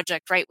into a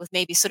project, right, with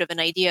maybe sort of an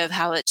idea of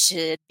how it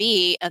should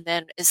be. And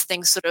then as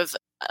things sort of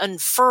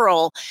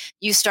unfurl,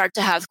 you start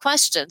to have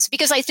questions,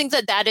 because I think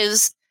that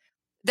is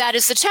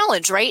the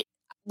challenge, right?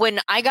 When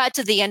I got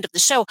to the end of the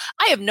show,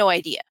 I have no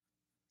idea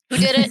who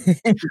did it.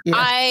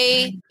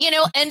 Yeah.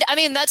 And I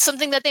mean, that's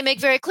something that they make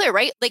very clear,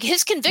 right? Like,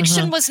 his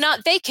conviction was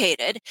not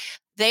vacated.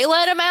 They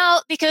let him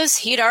out because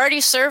he'd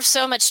already served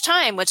so much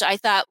time, which I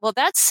thought, well,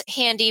 that's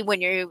handy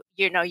when you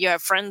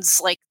have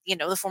friends like,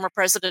 the former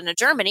president of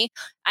Germany.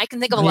 I can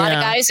think of a lot of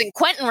guys in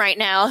Quentin right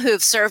now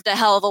who've served a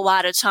hell of a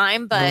lot of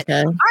time, but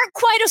aren't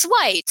quite as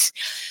white.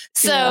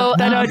 So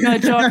they don't know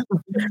John,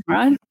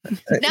 right?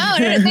 No,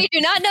 they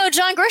do not know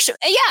John Grisham.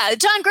 Yeah,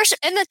 John Grisham.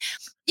 And then,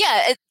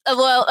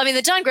 well, I mean,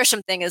 the John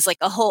Grisham thing is like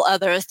a whole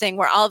other thing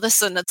where all of a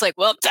sudden it's like,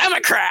 well,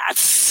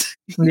 Democrats.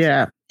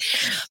 Yeah.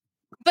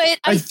 But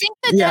I think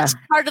that's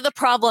part of the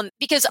problem,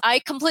 because I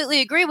completely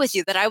agree with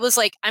you that I was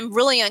like, I'm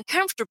really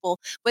uncomfortable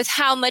with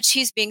how much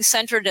he's being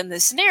centered in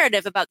this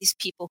narrative about these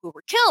people who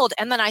were killed.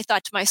 And then I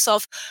thought to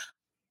myself,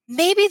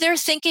 maybe they're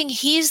thinking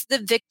he's the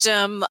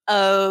victim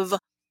of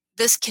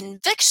this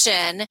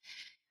conviction,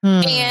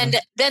 and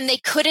then they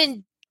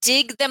couldn't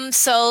dig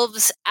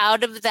themselves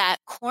out of that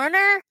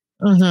corner.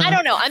 I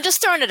don't know. I'm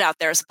just throwing it out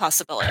there as a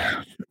possibility.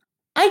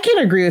 I can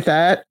agree with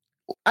that.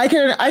 I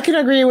can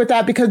agree with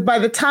that, because by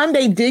the time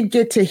they did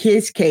get to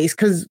his case,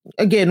 because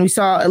again, we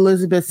saw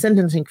Elizabeth's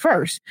sentencing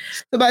first.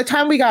 So by the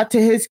time we got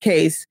to his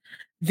case,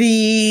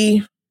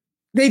 I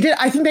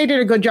think they did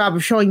a good job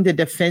of showing the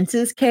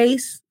defense's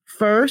case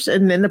first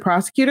and then the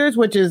prosecutors,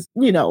 which is,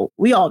 we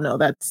all know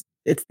that's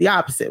it's the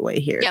opposite way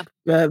here. Yeah.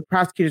 The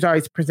prosecutors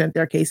always present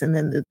their case and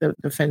then the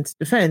defense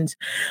defends.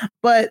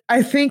 But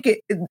I think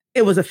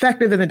it was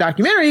effective in the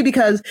documentary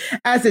because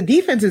as the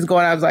defense is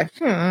going, I was like,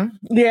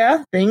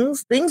 yeah,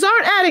 things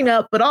aren't adding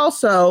up, but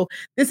also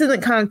this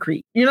isn't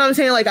concrete. You know what I'm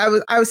saying? Like I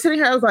was sitting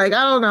here, I was like,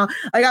 I don't know.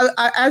 Like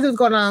I as it was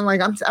going on,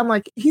 like I'm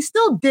like, he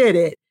still did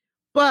it,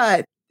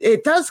 but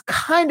it does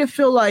kind of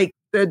feel like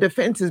the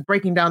defense is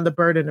breaking down the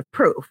burden of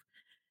proof.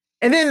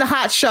 And then the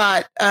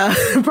hotshot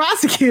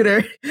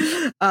prosecutor,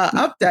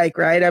 Updike,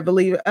 right? I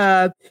believe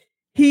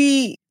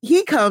he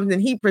comes and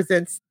he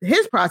presents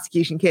his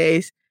prosecution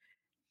case,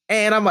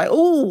 and I'm like,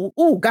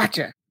 ooh,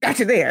 gotcha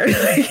there.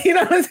 You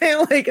know what I'm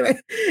saying? Like,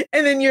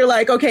 and then you're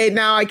like, okay,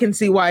 now I can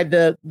see why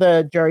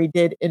the jury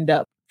did end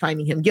up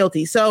finding him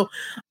guilty. So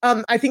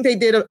I think they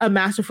did a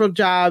masterful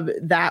job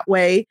that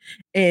way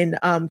in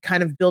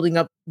kind of building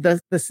up the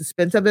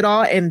suspense of it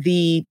all and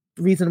the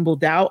reasonable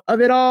doubt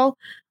of it all.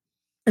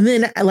 And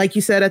then, like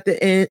you said at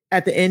the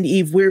end,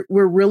 Eve, we're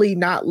really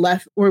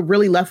left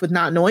with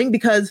not knowing,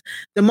 because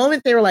the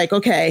moment they were like,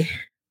 okay,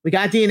 we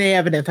got DNA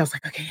evidence, I was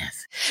like, okay,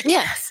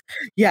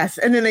 yes.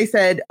 And then they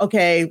said,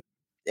 okay,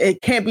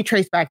 it can't be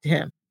traced back to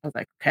him. I was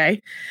like,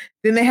 okay.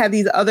 Then they had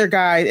these other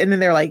guys, and then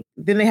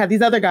they have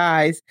these other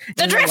guys.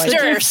 The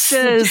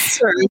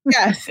drifters. Like,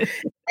 yes.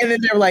 And then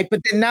they're like,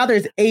 but then now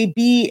there's A,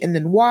 B, and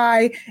then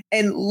Y.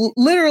 And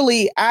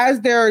literally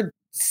as they're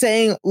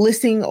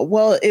listing,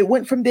 well, it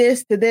went from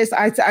this to this.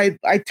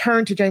 I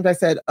turned to James. I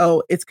said,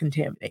 "Oh, it's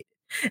contaminated."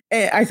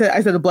 And I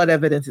said, the blood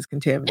evidence is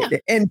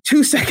contaminated. Yeah. And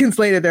 2 seconds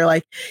later, they're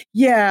like,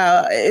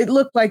 "Yeah, it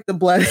looked like the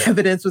blood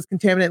evidence was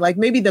contaminated. Like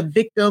maybe the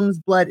victim's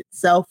blood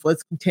itself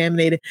was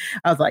contaminated."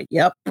 I was like,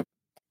 "Yep."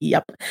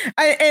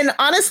 And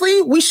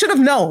honestly, we should have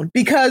known,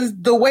 because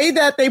the way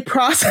that they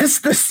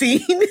processed the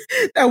scene,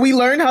 that we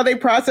learned how they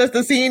processed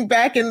the scene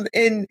back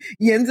in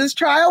Jens's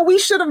trial, we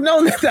should have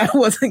known that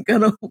wasn't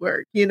going to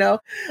work, you know?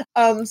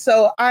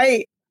 So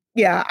I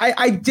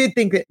did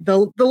think that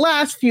the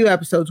last few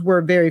episodes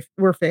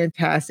were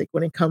fantastic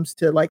when it comes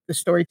to like the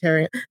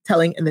storytelling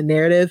and the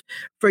narrative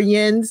for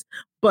Jens.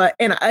 But,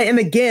 and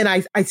again,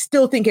 I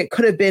still think it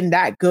could have been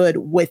that good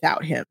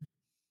without him.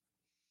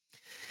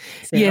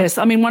 Yes,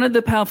 I mean, one of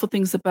the powerful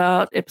things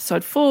about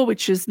episode 4,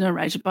 which is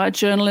narrated by a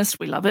journalist,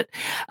 we love it,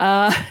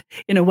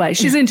 in a way.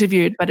 She's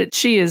interviewed, but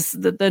she is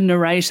the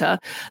narrator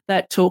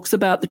that talks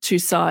about the two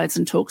sides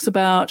and talks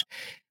about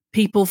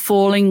people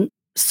falling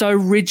so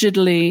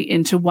rigidly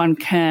into one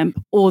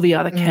camp or the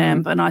other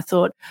camp. And I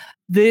thought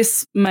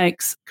this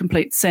makes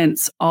complete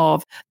sense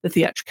of the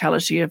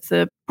theatricality of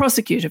the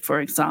prosecutor, for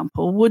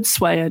example, would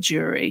sway a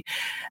jury.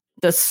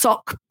 The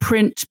sock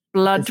print,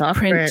 blood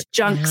print,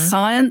 junk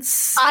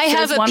science. I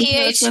have a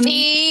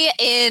PhD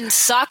in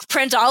sock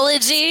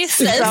printology,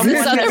 says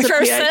this other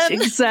person.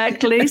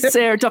 Exactly.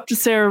 Dr.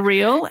 Sarah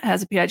Reel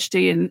has a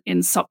PhD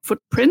in sock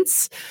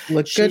footprints.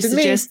 Looks good to me. She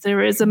suggests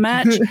there is a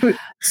match.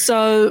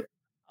 So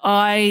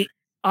I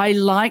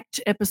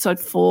liked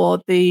episode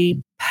 4. The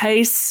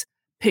pace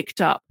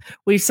picked up.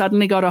 We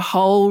suddenly got a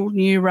whole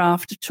new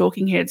raft of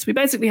talking heads. We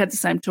basically had the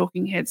same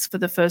talking heads for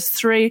the first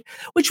 3,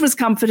 which was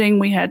comforting.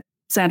 We had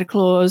Santa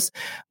Claus.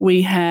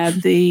 We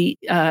had the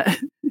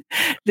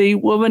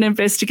woman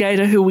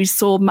investigator who we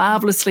saw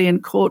marvelously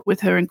in court with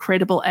her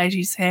incredible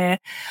 80s hair.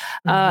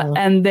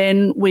 And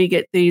then we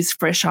get these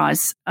fresh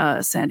eyes.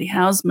 Sandy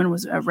Hausman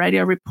was a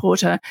radio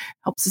reporter,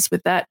 helps us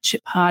with that.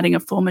 Chip Harding, a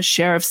former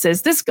sheriff,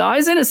 says this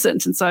guy's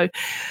innocent, and so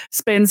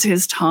spends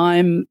his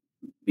time,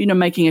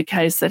 making a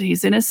case that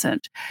he's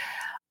innocent.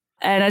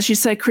 And as you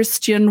say,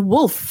 Christian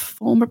Wolff,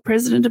 former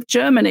president of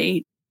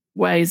Germany,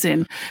 weighs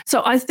in.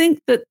 So I think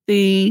that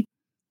the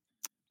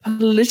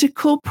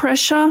political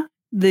pressure,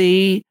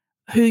 the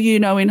who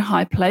in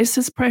high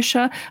places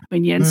pressure. I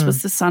mean, Jens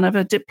was the son of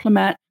a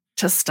diplomat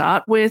to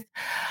start with.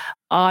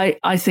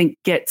 I think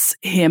gets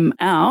him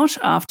out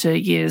after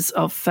years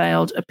of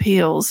failed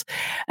appeals.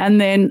 And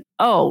then,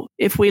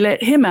 if we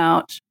let him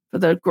out for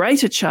the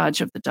greater charge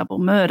of the double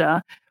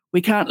murder,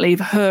 we can't leave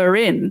her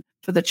in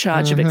for the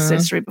charge of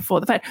accessory before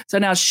the fact. So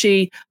now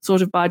she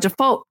sort of by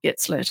default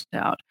gets let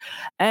out.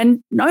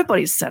 And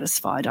nobody's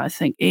satisfied, I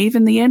think.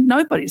 Even in the end,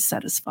 nobody's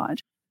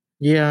satisfied.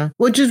 Yeah,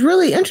 which is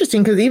really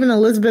interesting because even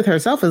Elizabeth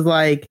herself is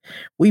like,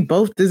 we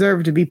both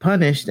deserve to be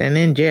punished and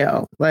in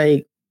jail.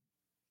 Like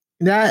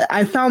that,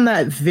 I found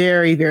that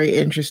very, very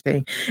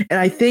interesting. And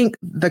I think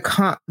the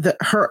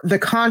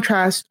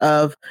contrast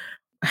of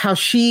how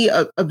she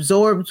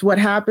absorbs what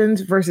happens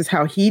versus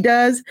how he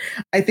does,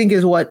 I think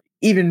is what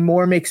even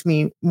more makes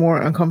me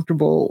more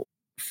uncomfortable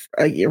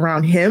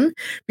around him,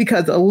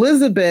 because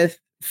Elizabeth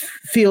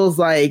feels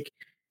like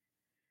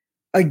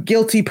a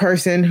guilty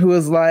person who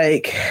is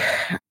like,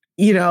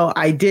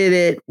 I did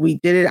it. We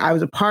did it. I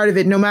was a part of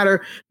it. No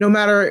matter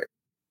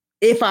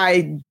if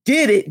I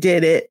did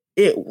it,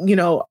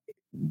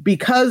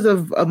 because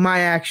of my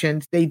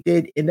actions, they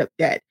did end up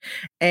dead.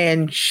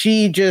 And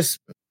she just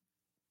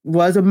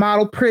was a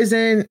model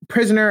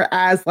prisoner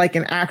as like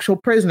an actual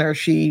prisoner.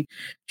 She,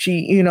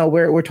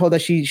 we're told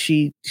that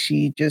she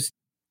just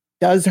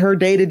does her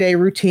day-to-day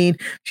routine.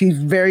 She's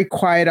very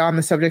quiet on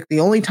the subject. The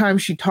only time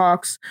she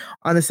talks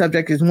on the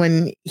subject is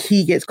when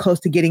he gets close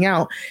to getting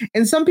out.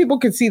 And some people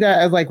could see that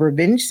as like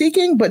revenge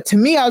seeking. But to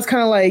me, I was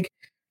kind of like,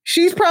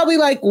 she's probably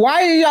like,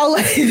 why are y'all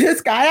letting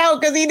this guy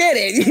out? Because he did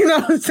it. You know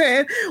what I'm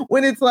saying?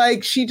 When it's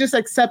like she just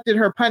accepted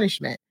her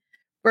punishment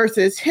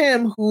versus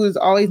him, who has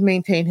always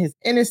maintained his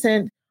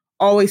innocence,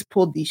 always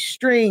pulled these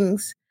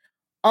strings,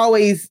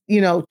 always,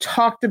 you know,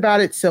 talked about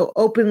it so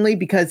openly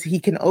because he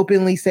can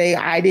openly say,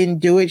 I didn't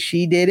do it,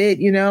 she did it,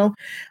 you know.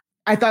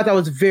 I thought that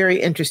was very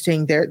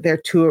interesting, their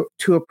two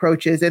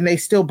approaches, and they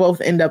still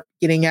both end up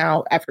getting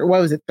out after,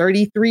 what was it,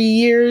 33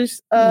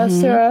 years,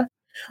 Sarah?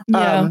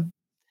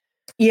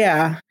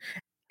 Yeah.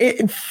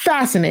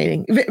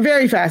 Fascinating,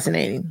 very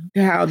fascinating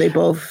how they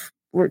both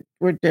were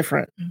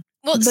different.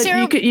 Well, but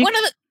Sarah,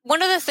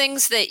 one of the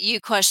things that you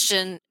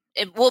question,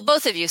 well,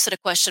 both of you sort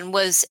of questioned,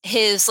 was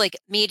his like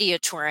media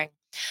touring.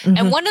 Mm-hmm.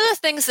 And one of the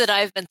things that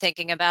I've been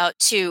thinking about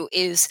too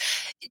is,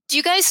 do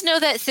you guys know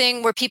that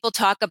thing where people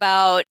talk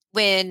about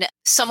when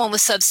someone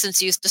with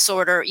substance use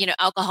disorder, you know,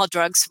 alcohol,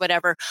 drugs,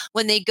 whatever,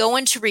 when they go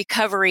into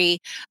recovery,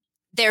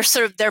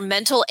 their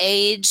mental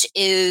age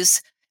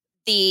is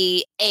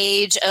the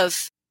age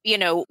of, you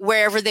know,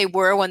 wherever they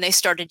were when they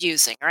started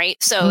using, right?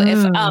 So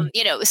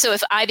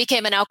if I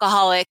became an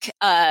alcoholic,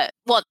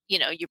 well, you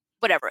know,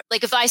 whatever,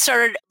 like if I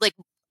started like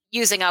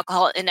using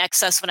alcohol in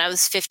excess when I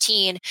was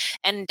 15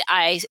 and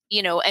I,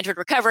 you know, entered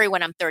recovery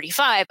when I'm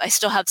 35, I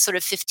still have sort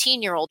of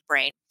 15-year-old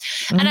brain.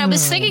 And I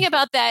was thinking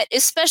about that,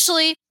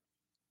 especially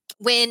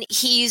when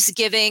he's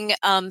giving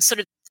sort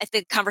of, I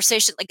think,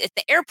 conversation like at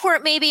the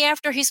airport, maybe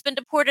after he's been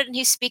deported and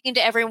he's speaking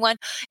to everyone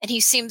and he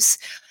seems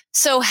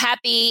so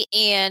happy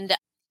and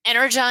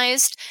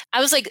energized.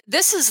 I was like,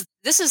 this is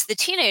the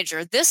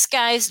teenager. This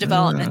guy's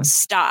development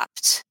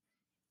stopped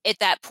at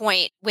that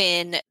point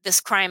when this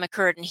crime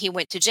occurred and he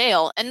went to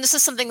jail. And this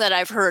is something that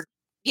I've heard,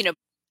 you know,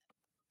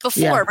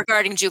 before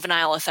regarding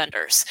juvenile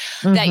offenders,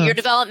 that your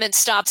development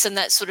stops in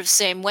that sort of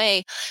same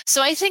way.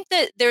 So I think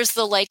that there's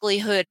the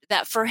likelihood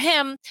that for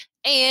him,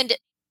 and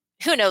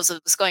who knows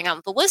what was going on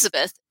with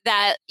Elizabeth,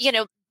 that, you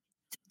know,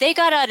 they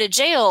got out of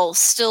jail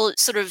still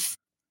sort of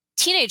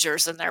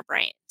teenagers in their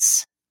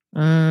brains.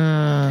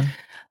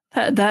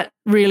 That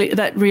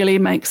really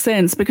makes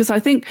sense, because I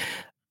think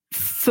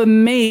for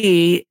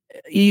me,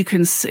 you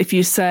can, if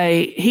you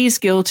say he's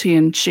guilty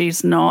and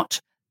she's not,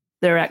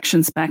 their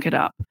actions back it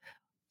up.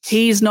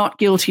 He's not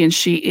guilty and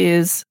she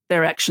is,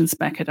 their actions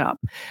back it up.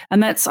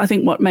 And that's, I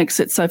think, what makes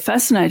it so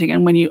fascinating.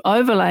 And when you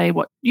overlay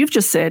what you've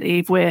just said,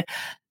 Eve, where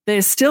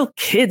they're still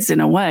kids in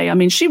a way. I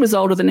mean, she was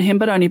older than him,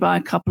 but only by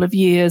a couple of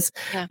years.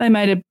 Yeah. They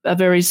made a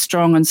very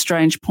strong and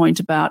strange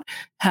point about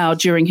how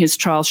during his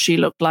trial she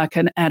looked like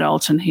an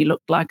adult and he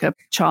looked like a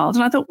child.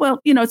 And I thought, well,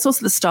 you know, it's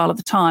also the style of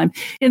the time.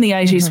 In the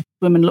 80s,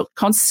 women looked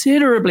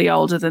considerably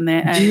older than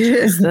their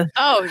age.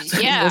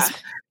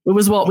 It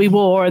was what we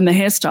wore and the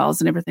hairstyles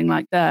and everything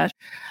like that.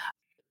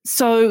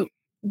 So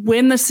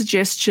when the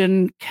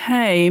suggestion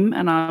came,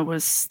 and I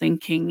was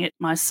thinking it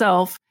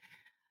myself,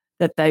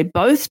 that they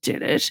both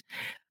did it,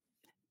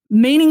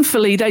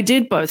 meaningfully, they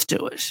did both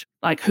do it.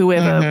 Like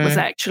whoever was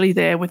actually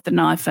there with the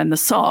knife and the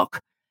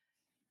sock,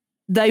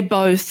 they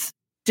both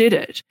did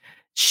it.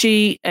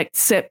 She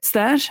accepts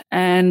that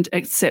and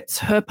accepts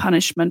her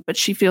punishment, but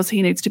she feels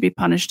he needs to be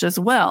punished as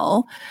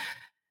well.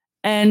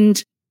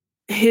 And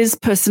his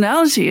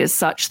personality is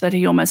such that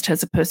he almost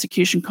has a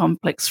persecution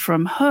complex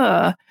from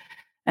her,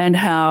 and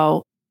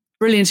how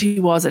brilliant he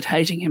was at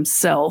hating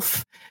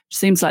himself.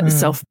 Seems like the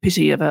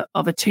self-pity of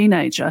a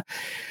teenager.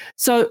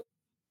 So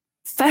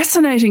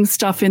fascinating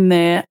stuff in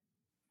there.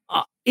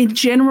 In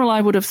general,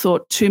 I would have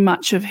thought too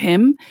much of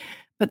him,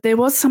 but there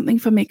was something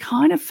for me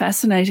kind of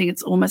fascinating.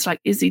 It's almost like,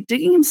 is he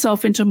digging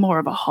himself into more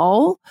of a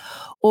hole,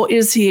 or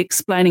is he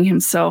explaining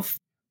himself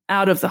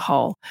out of the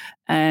hole?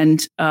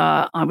 And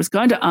I was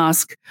going to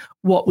ask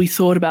what we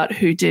thought about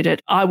who did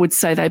it. I would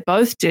say they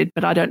both did,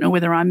 but I don't know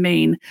whether I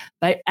mean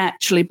they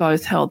actually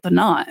both held the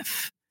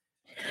knife.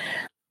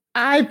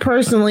 I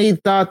personally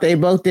thought they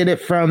both did it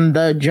from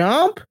the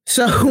jump.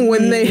 So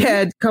when they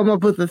had come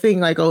up with the thing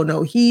like, oh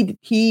no, he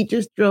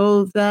just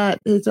drove that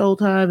his whole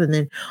time, and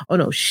then, oh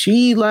no,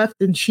 she left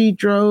and she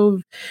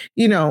drove,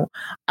 you know,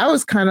 I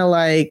was kind of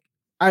like,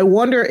 I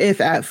wonder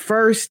if at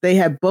first they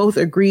had both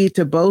agreed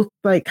to both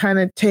like kind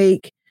of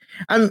take,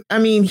 I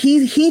mean,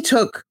 he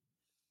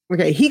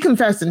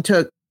confessed and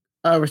took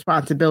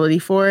responsibility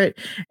for it,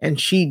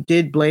 and she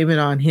did blame it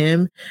on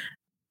him.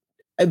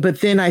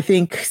 But then I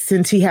think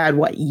since he had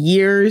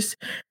years,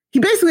 he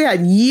basically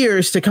had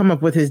years to come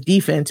up with his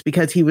defense,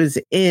 because he was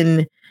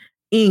in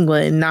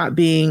England,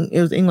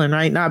 it was England,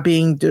 right? Not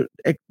being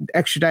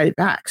extradited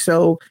back.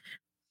 So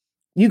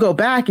you go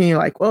back and you're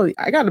like, well,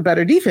 I got a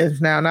better defense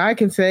now. Now I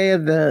can say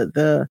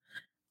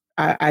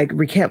I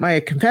recant my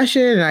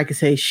confession, and I can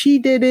say she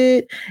did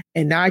it.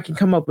 And now I can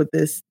come up with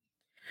this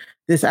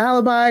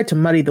alibi to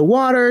muddy the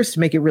waters, to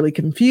make it really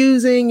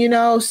confusing, you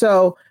know?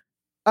 So,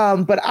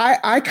 but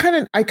I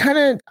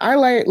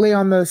lay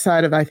on the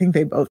side of, I think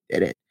they both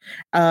did it.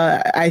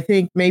 I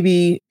think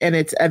maybe, and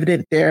it's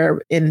evident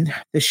there in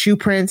the shoe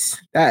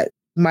prints that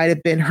might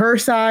have been her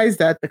size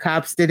that the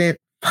cops didn't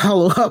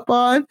follow up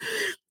on.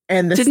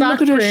 And the didn't sock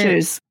look at her print,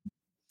 shoes.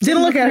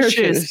 Didn't look at her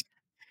shoes.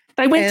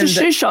 They went to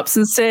shoe shops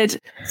and said,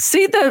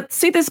 see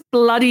this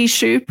bloody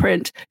shoe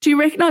print. Do you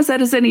recognize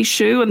that as any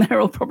shoe? And they're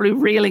all probably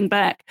reeling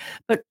back.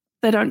 But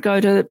they don't go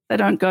to her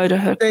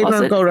closet. They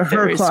don't go to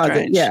her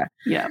closet. Strange.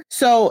 Yeah.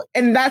 So,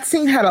 and that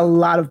scene had a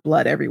lot of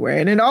blood everywhere.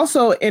 And it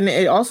also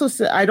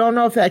I don't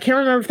know if I can't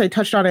remember if they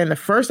touched on it in the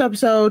first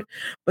episode,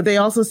 but they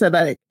also said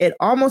that it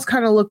almost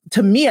kind of looked,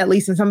 to me at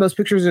least in some of those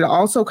pictures, it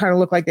also kind of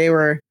looked like they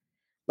were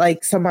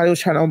like somebody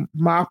was trying to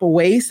mop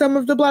away some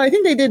of the blood. I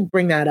think they did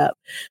bring that up.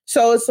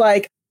 So it's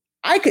like,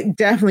 I could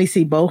definitely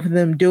see both of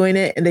them doing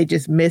it, and they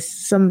just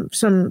missed some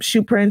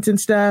shoe prints and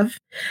stuff.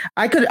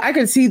 I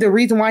could see the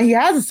reason why he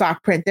has a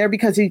sock print there,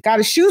 because he got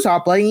his shoes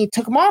all bloody and he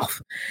took them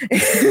off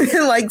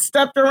and like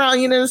stepped around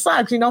in the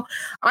socks.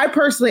 I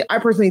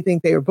personally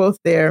think they were both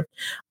there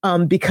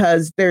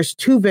because there's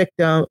two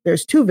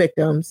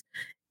victims.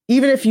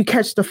 Even if you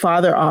catch the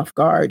father off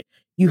guard,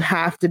 you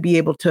have to be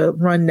able to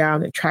run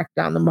down and track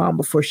down the mom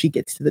before she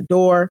gets to the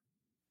door.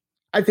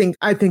 I think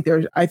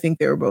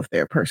they were both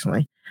there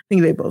personally. I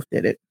think they both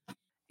did it.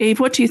 Eve,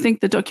 what do you think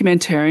the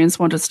documentarians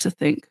want us to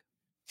think?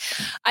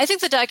 I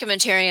think the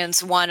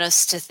documentarians want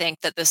us to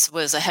think that this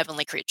was a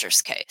Heavenly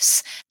Creatures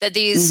case. That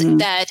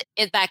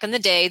back in the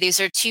day, these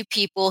are two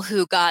people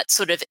who got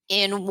sort of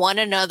in one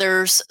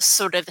another's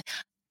sort of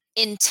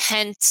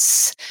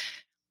intense,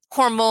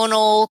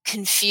 hormonal,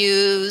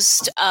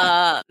 confused,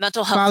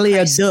 mental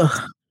health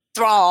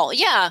thrall.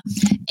 Yeah.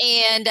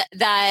 And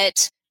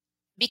that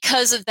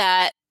because of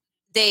that,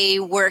 they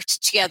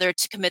worked together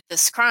to commit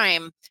this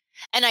crime.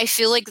 And I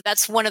feel like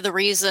that's one of the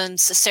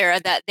reasons, Sarah,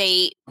 that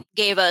they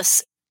gave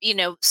us,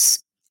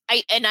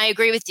 I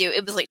agree with you.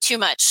 It was like too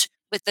much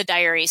with the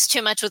diaries,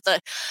 too much with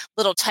the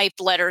little typed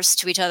letters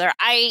to each other.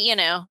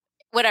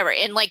 Whatever.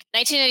 In like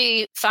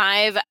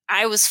 1985,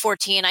 I was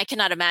 14. I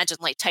cannot imagine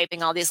like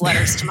typing all these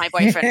letters to my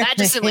boyfriend. That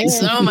just seemed like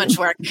so much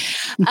work.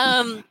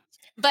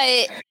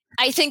 But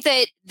I think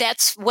that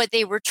that's what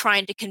they were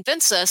trying to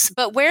convince us.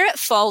 But where it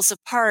falls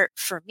apart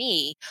for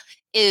me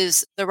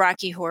is the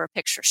Rocky Horror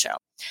Picture Show.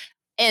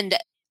 And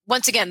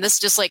once again, this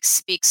just like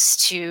speaks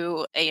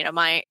to,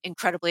 my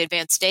incredibly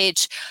advanced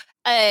age.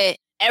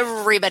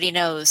 Everybody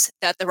knows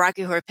that the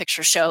Rocky Horror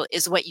Picture Show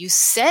is what you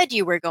said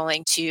you were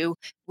going to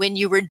when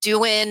you were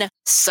doing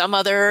some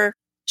other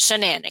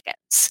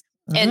shenanigans.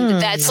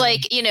 And that's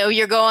like,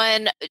 you're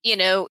going,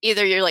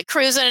 either you're like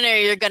cruising or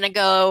you're going to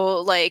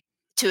go like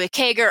to a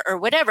kegger or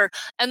whatever.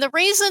 And the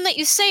reason that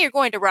you say you're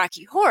going to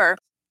Rocky Horror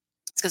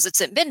is because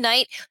it's at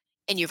midnight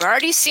and you've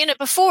already seen it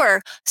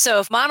before. So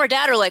if mom or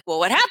dad are like, well,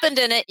 what happened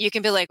in it? You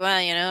can be like,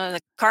 well, the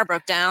car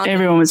broke down.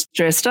 Everyone was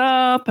dressed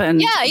up and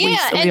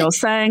we all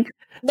sang.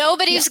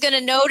 Nobody's going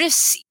to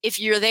notice if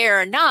you're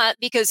there or not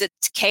because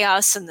it's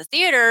chaos in the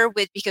theater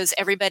because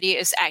everybody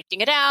is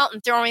acting it out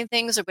and throwing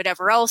things or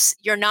whatever else.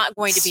 You're not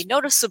going to be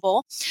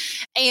noticeable.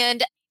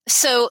 And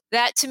so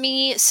that to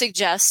me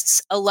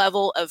suggests a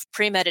level of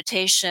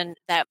premeditation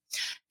that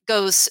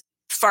goes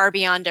far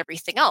beyond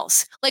everything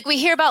else. Like we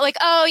hear about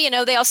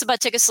they also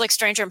bought tickets to like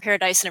Stranger in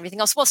Paradise and everything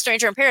else. Well,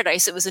 Stranger in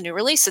Paradise, it was a new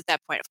release at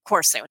that point. Of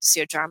course, they went to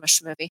see a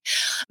Jarmusch movie.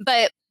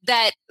 But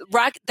that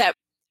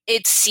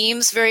it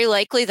seems very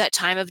likely that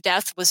time of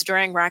death was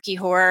during Rocky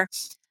Horror.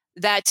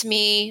 That to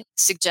me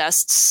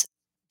suggests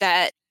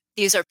that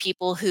these are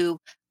people who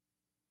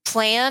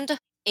planned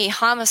a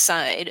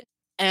homicide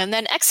and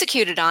then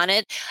executed on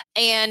it,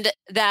 and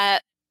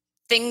that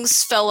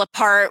things fell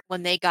apart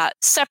when they got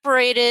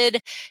separated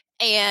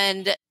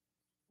and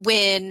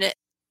when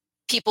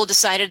people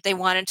decided they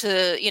wanted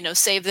to,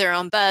 save their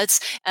own butts.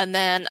 And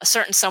then a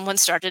certain someone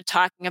started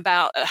talking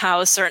about how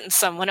a certain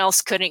someone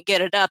else couldn't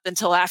get it up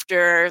until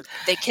after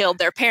they killed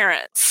their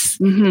parents.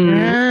 Mm-hmm.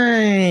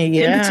 Right,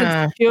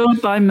 yeah.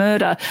 Killed by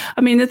murder.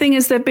 I mean, the thing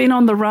is, they've been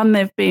on the run.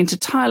 They've been to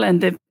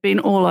Thailand. They've been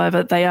all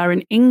over. They are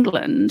in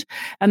England,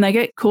 and they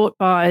get caught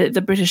by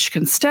the British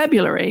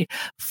Constabulary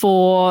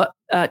for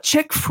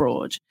check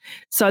fraud.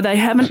 So they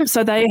haven't.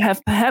 So they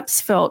have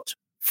perhaps felt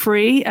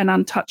free and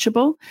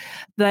untouchable.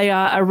 They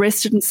are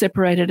arrested and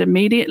separated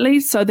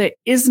immediately. So there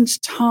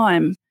isn't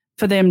time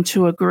for them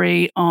to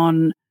agree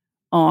on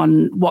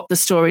what the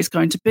story is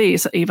going to be.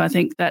 So Eve, I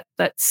think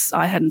that's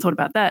I hadn't thought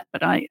about that,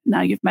 but now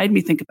you've made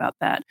me think about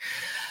that.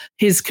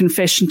 His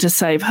confession to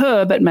save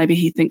her, but maybe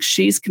he thinks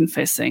she's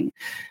confessing.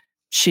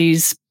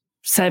 She's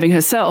saving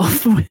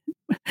herself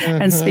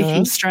and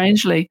speaking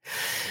strangely.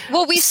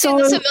 Well, we've seen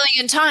this a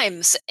million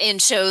times in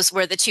shows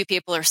where the two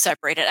people are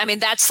separated. I mean,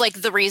 that's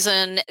like the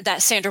reason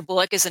that Sandra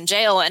Bullock is in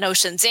jail in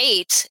Ocean's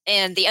 8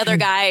 and the other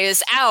guy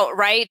is out,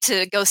 right,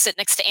 to go sit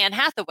next to Anne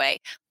Hathaway.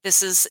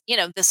 This is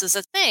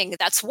a thing.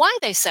 That's why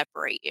they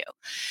separate you.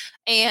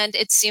 And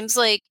it seems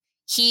like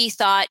he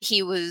thought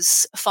he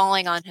was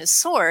falling on his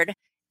sword,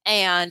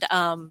 and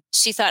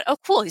she thought, oh,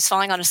 cool, he's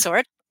falling on his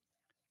sword.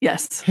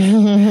 Yes.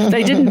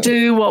 They didn't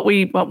do what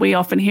we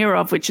often hear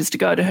of, which is to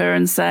go to her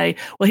and say,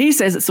 well, he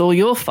says it's all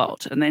your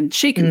fault. And then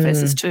she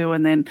confesses too,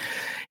 and then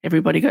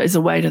everybody goes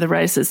away to the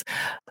races.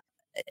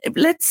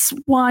 Let's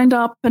wind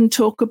up and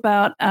talk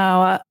about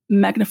our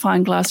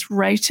magnifying glass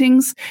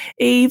ratings.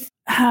 Eve,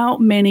 how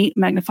many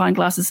magnifying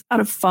glasses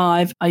out of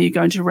 5 are you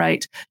going to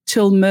rate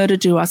Till Murder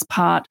Do Us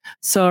Part,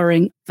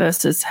 Soering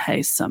versus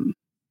Haysom?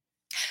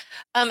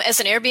 As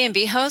an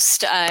Airbnb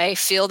host, I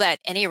feel that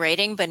any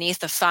rating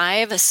beneath a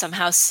 5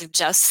 somehow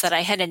suggests that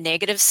I had a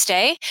negative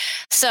stay.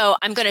 So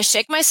I'm going to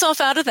shake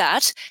myself out of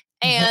that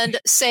and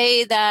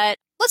say that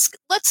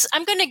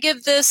I'm going to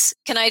give this,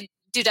 can I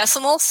do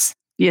decimals?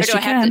 Yes, you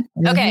can.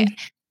 Okay.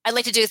 I'd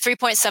like to do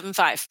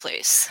 3.75,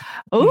 please.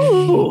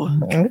 Oh,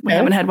 we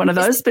haven't had one of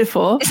those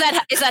before. Is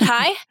that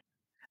high?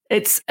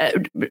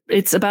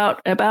 It's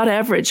about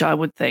average, I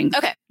would think.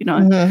 Okay.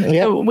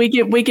 So we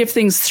give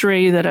things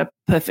 3 that are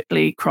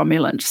perfectly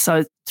cromulent.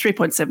 So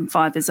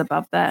 3.75 is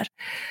above that.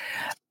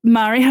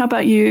 Mari, how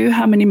about you?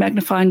 How many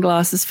magnifying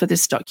glasses for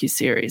this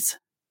docuseries?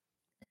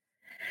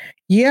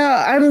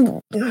 Yeah,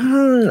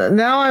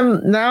 now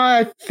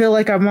I feel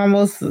like I'm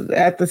almost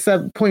at the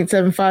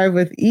 7.75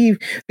 with Eve,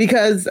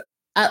 because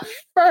at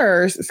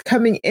first,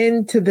 coming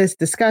into this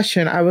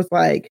discussion, I was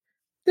like,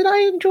 did I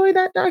enjoy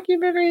that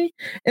documentary?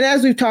 And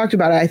as we've talked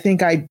about it, I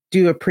think I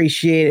do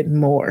appreciate it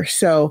more.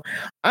 So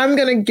I'm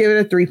going to give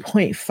it a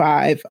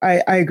 3.5.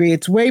 I agree.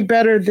 It's way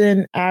better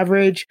than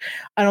average.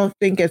 I don't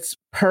think it's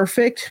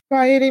perfect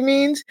by any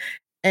means.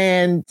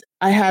 And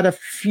I had a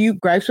few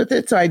gripes with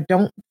it, so I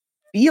don't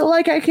feel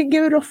like I can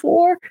give it a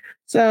 4.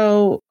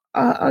 So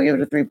I'll give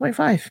it a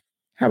 3.5.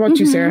 How about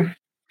you, Sarah?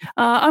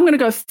 I'm going to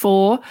go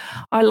 4.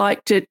 I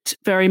liked it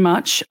very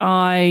much.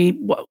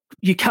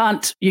 You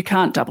can't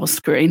double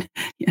screen,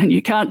 and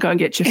you can't go and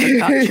get your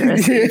focaccia,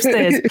 as Steve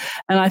says.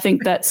 And I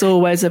think that's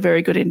always a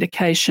very good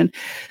indication.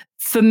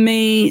 For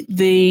me,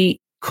 the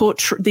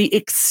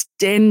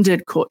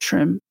extended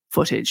courtroom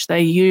footage,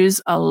 they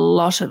use a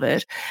lot of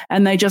it,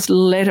 and they just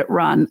let it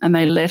run, and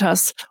they let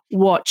us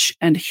watch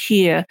and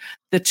hear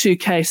the 2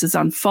 cases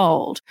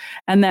unfold.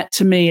 And that,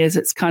 to me,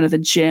 it's kind of the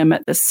gem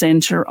at the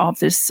center of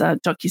this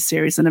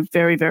docuseries, and a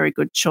very, very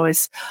good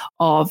choice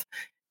of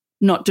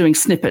not doing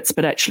snippets,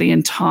 but actually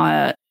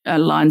entire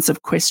lines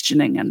of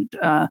questioning. And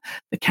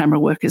the camera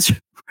work is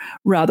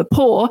rather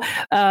poor,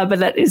 but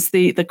that is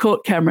the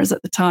court cameras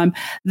at the time.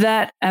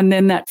 That, and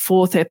then that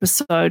 4th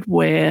episode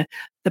where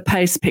the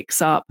pace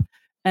picks up,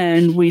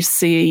 and we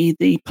see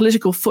the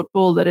political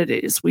football that it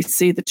is. We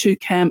see the 2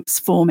 camps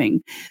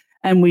forming,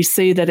 and we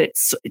see that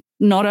it's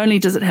not only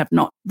does it have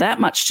not that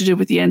much to do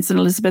with Jens and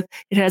Elizabeth,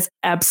 it has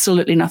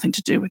absolutely nothing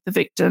to do with the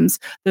victims.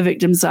 The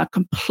victims are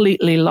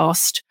completely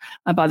lost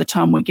by the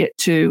time we get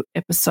to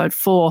episode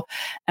 4.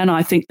 And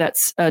I think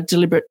that's a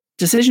deliberate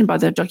decision by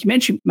the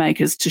documentary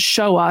makers to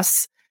show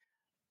us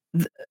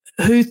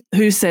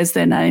who says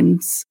their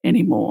names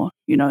anymore,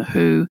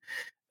 who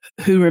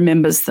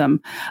remembers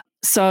them.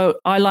 So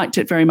I liked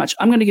it very much.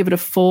 I'm going to give it a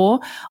 4.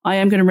 I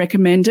am going to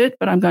recommend it,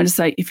 but I'm going to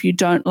say if you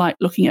don't like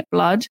looking at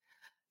blood,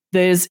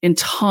 there's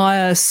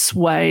entire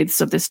swathes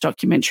of this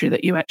documentary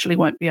that you actually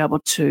won't be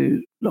able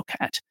to look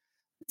at.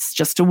 It's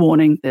just a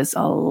warning. There's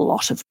a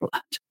lot of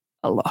blood,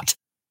 a lot.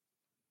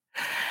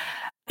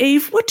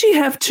 Eve, what do you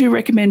have to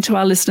recommend to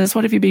our listeners?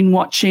 What have you been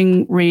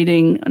watching,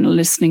 reading, and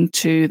listening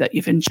to that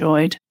you've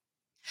enjoyed?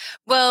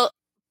 Well,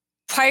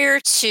 prior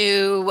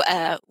to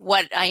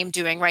what I am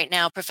doing right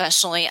now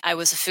professionally, I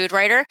was a food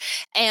writer,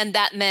 and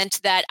that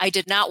meant that I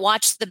did not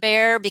watch The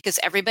Bear because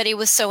everybody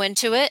was so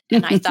into it,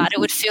 and I thought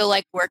it would feel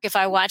like work if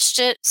I watched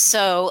it.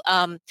 So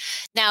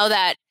now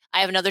that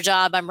I have another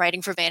job, I'm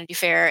writing for Vanity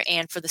Fair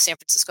and for the San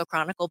Francisco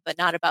Chronicle, but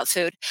not about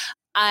food,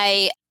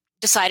 I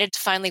decided to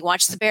finally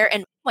watch The Bear,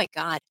 and oh my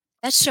God,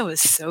 that show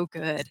is so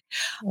good.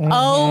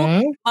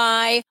 Oh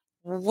my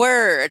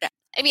word.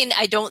 I mean,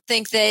 I don't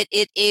think that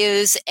it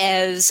is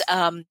as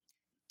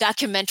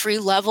documentary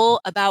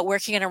level about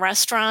working in a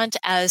restaurant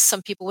as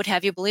some people would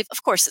have you believe.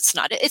 Of course it's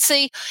not. It's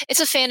a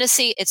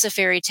fantasy, it's a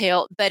fairy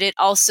tale, but it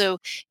also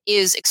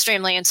is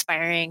extremely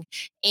inspiring,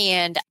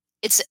 and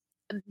it's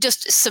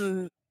just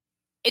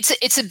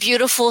it's a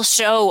beautiful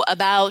show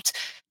about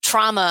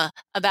trauma,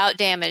 about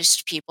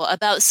damaged people,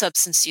 about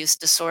substance use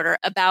disorder,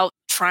 about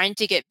trying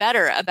to get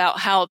better, about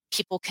how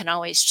people can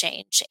always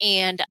change.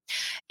 And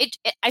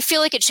I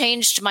feel like it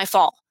changed my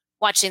fall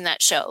watching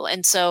that show.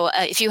 And so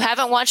if you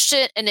haven't watched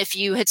it, and if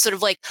you had sort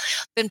of like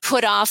been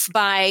put off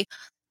by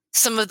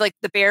some of like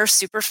the Bear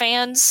super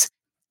fans,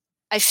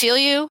 I feel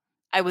you.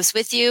 I was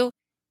with you.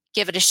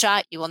 Give it a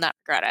shot. You will not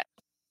regret it.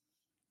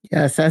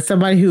 Yes, as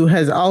somebody who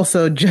has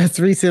also just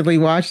recently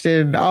watched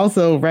it and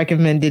also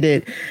recommended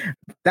it,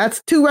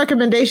 that's 2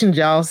 recommendations,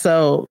 y'all.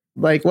 So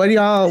like, what are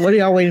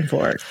y'all waiting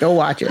for? Go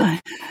watch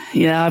it.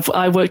 Yeah,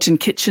 I worked in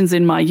kitchens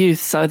in my youth,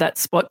 so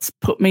that's what's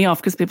put me off,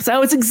 because people say,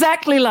 oh, it's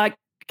exactly like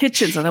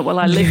kitchens. I thought, well,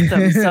 I lived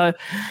them. So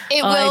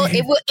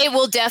it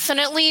will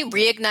definitely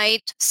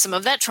reignite some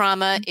of that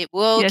trauma. It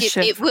will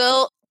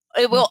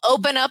will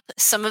open up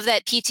some of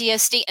that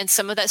PTSD and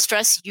some of that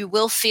stress. You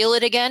will feel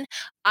it again.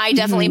 I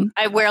definitely,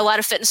 I wear a lot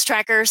of fitness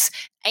trackers,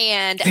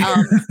 and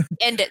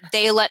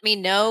they let me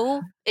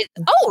know,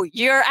 oh,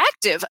 you're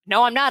active.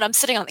 No, I'm not. I'm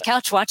sitting on the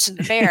couch watching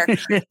the bear.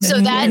 So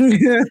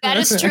that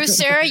is true,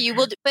 Sarah. You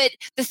will, but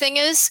the thing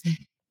is,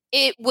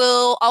 it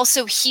will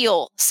also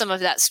heal some of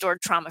that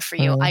stored trauma for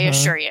you. I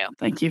assure you.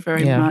 Thank you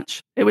very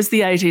much. It was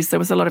the 80s. There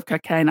was a lot of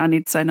cocaine. I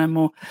need to say no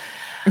more.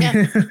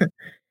 Yeah.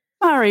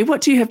 Mari, what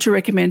do you have to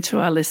recommend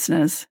to our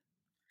listeners?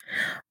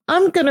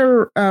 I'm going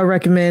to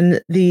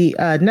recommend the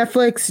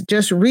Netflix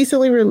just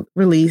recently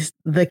released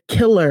The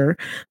Killer,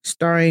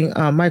 starring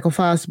Michael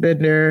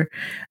Fassbender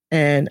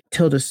and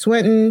Tilda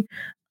Swinton,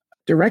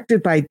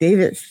 directed by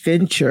David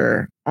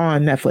Fincher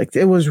on Netflix.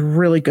 It was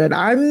really good.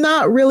 I'm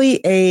not really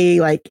a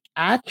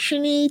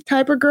action-y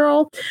type of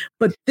girl,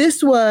 but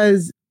this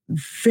was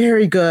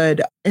very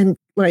good and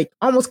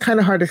almost kind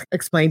of hard to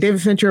explain. David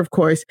Fincher, of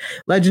course,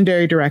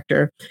 legendary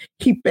director.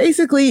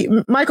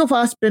 Michael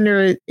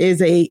Fassbender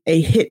is a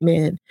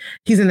hitman.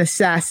 He's an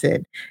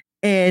assassin.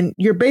 And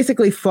you're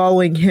basically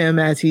following him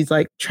as he's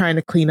trying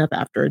to clean up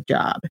after a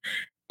job.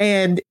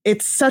 And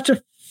it's such a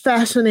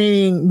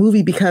fascinating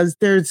movie because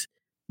there's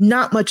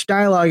not much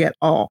dialogue at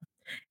all.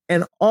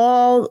 And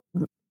all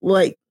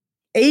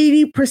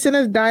 80%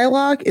 of the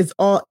dialogue is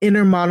all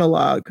inner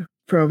monologue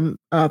from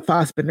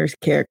Fassbender's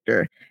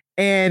character.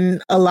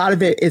 And a lot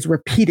of it is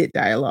repeated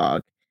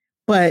dialogue,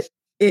 but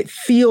it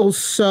feels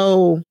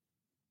so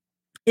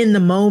in the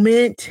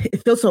moment.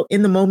 It feels so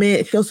in the moment.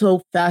 It feels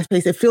so fast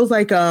paced. It feels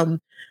like one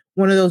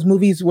of those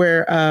movies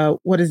where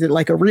what is it,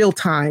 like a real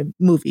time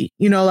movie,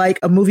 like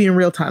a movie in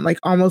real time,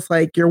 almost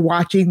like you're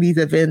watching these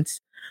events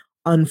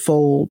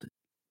unfold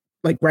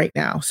right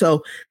now.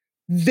 So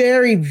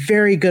very,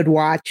 very good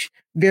watch,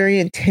 very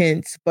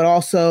intense, but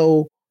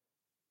also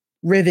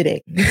riveting.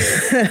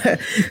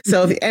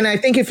 And I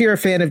think if you're a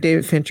fan of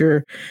David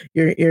Fincher,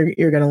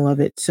 you're gonna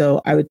love it.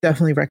 So I would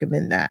definitely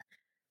recommend that.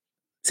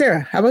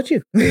 Sarah, how about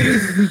you?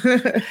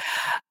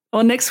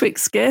 Well, next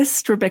week's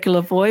guest, Rebecca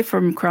Lavoie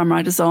from Crime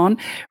Writers On,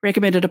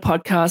 recommended a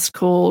podcast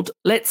called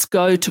Let's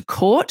Go to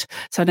Court.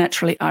 So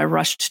naturally, I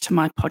rushed to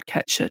my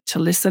podcatcher to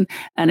listen,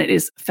 and it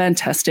is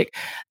fantastic.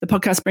 The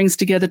podcast brings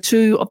together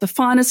two of the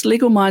finest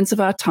legal minds of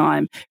our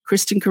time,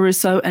 Kristen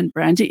Caruso and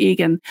Brandy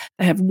Egan.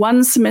 They have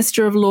one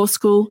semester of law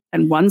school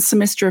and one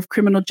semester of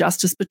criminal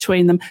justice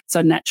between them.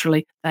 So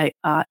naturally, they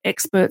are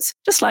experts,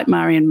 just like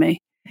Mari and me.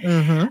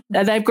 Mm-hmm.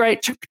 They have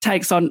great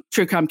takes on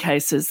true crime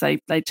cases. They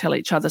tell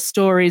each other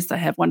stories. They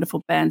have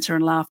wonderful banter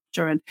and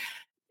laughter and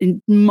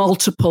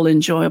multiple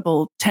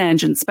enjoyable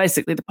tangents.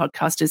 Basically, the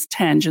podcast is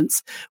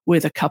tangents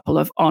with a couple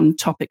of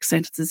on-topic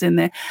sentences in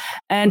there.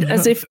 And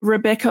as if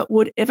Rebecca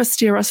would ever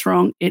steer us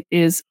wrong, it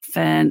is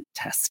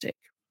fantastic.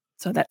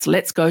 So that's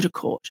Let's Go to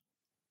Court.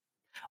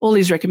 All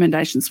these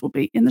recommendations will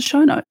be in the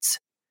show notes.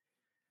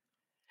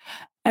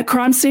 At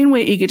Crime Scene,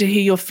 we're eager to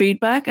hear your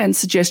feedback and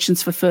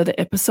suggestions for further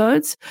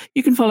episodes.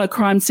 You can follow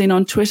Crime Scene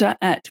on Twitter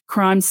at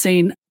Crime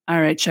Scene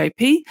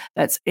RHAP,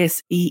 that's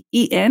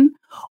SEEN,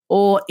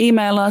 or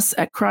email us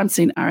at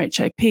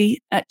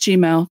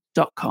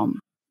crimescenerhap@gmail.com.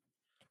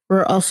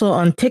 We're also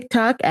on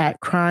TikTok at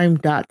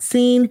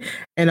crime.scene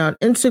and on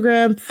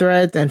Instagram,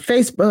 Threads, and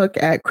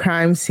Facebook at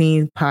Crime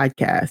Scene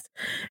Podcast.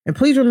 And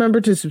please remember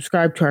to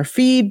subscribe to our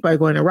feed by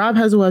going to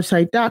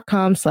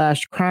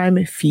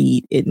robhasawebsite.com/crime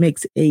feed. It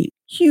makes a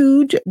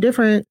huge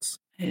difference.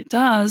 It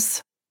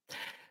does.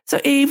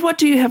 So, Eve, what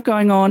do you have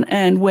going on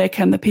and where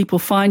can the people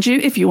find you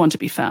if you want to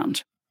be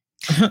found?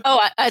 Oh,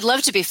 I'd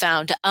love to be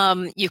found.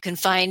 You can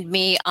find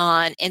me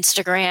on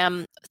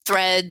Instagram,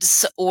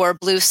 Threads, or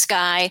Blue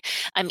Sky.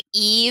 I'm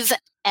Eve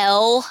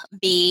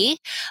LB.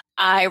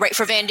 I write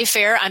for Vanity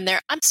Fair. I'm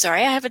there. I'm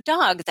sorry, I have a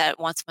dog that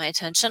wants my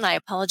attention. I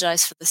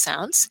apologize for the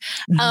sounds.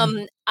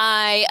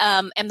 I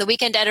am the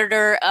weekend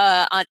editor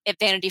at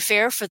Vanity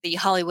Fair for the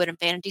Hollywood and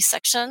Vanity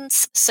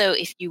sections. So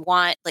if you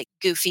want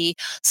goofy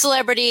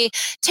celebrity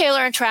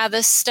Taylor and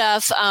Travis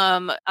stuff,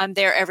 I'm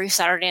there every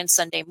Saturday and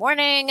Sunday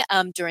morning.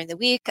 During the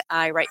week,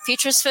 I write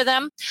features for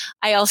them.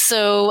 I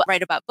also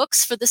write about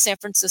books for the San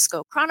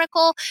Francisco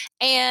Chronicle,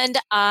 and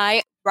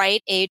I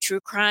write a true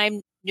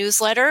crime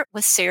newsletter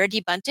with Sarah D.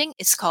 Bunting.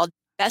 It's called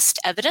Best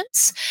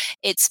Evidence.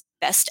 It's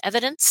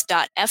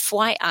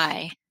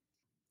bestevidence.fyi.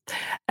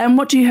 And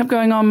what do you have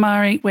going on,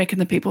 Mari? Where can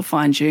the people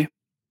find you?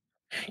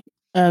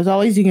 As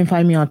always, you can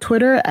find me on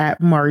Twitter at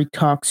Mari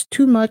Talks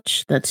Too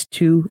Much. That's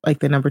 2,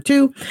 like the number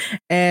 2.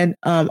 And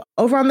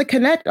over on the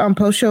Connect on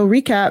Post Show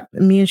Recap,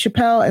 me and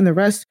Chappelle and the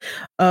rest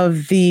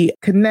of the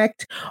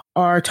Connect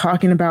are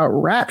talking about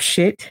Rap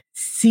Shit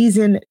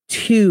Season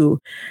 2.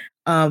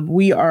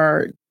 We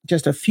are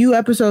just a few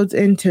episodes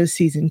into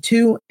Season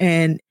 2,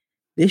 and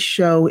this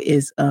show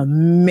is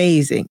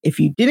amazing. If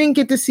you didn't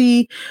get to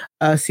see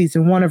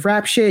Season 1 of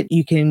Rap Shit,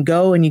 you can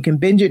go and you can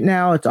binge it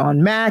now. It's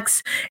on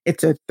Max.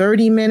 It's a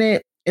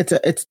 30-minute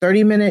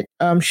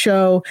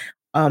show.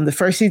 The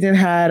first season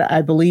had,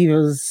 I believe it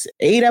was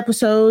 8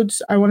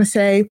 episodes, I want to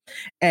say.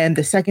 And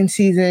the second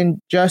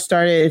season just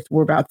started.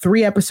 We're about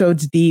 3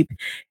 episodes deep.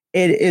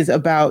 It is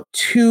about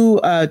two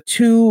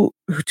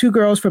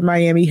girls from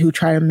Miami who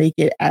try to make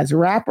it as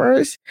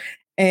rappers,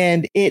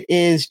 and it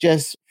is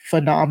just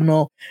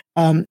phenomenal.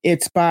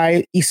 It's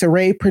by Issa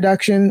Rae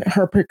Production,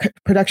 her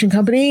production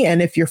company.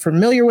 And if you're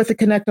familiar with the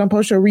Connect on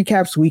Post Show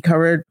Recaps, we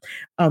covered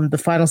the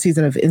final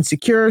season of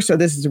Insecure. So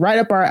this is right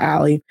up our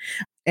alley.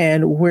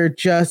 And we're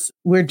just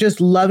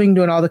loving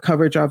doing all the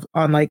coverage on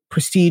like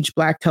prestige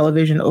Black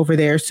television over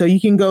there. So you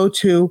can go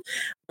to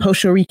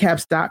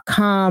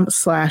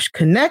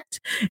postshowrecaps.com/connect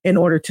in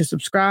order to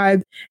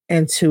subscribe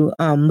and to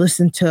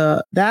listen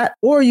to that.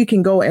 Or you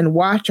can go and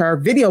watch our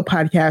video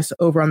podcast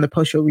over on the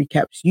Post Show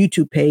Recaps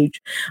YouTube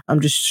page.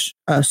 Just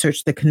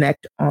search the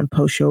Connect on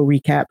Post Show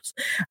Recaps.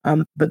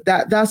 But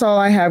that's all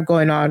I have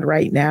going on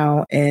right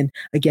now. And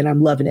again,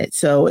 I'm loving it.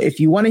 So if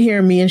you want to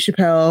hear me and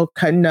Chappelle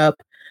cutting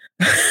up,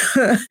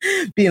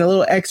 being a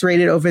little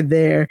X-rated over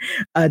there,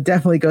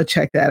 definitely go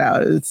check that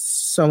out. It's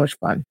so much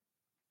fun.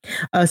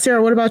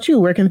 Sarah, what about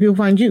you? Where can people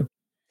find you?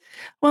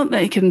 Well,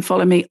 they can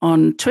follow me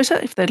on Twitter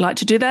if they'd like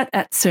to do that,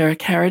 at Sarah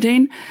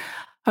Carradine.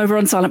 Over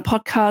on Silent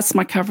Podcasts,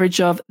 my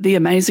coverage of The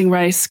Amazing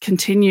Race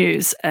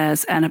continues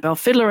as Annabelle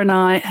Fiddler and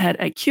I had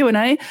a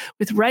Q&A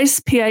with race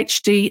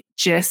PhD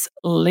Jess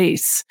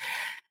Leese.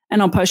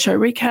 And on Post Show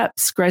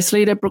Recaps, Grace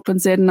Leader, Brooklyn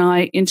Z and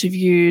I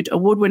interviewed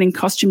award-winning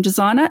costume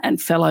designer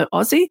and fellow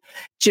Aussie,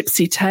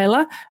 Gypsy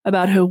Taylor,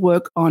 about her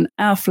work on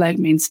Our Flag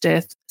Means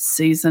Death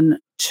Season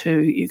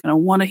 2. You're going to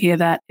want to hear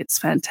that. It's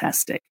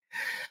fantastic.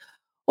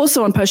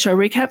 Also on Post Show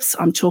Recaps,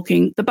 I'm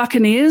talking The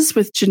Buccaneers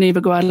with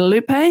Geneva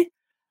Guadalupe,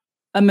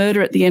 A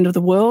Murder at the End of the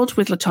World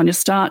with LaTonya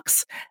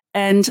Starks,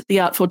 and The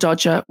Artful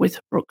Dodger with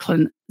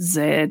Brooklyn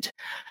Z.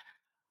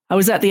 I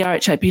was at the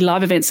RHAP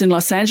live events in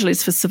Los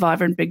Angeles for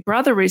Survivor and Big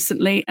Brother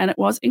recently, and it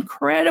was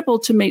incredible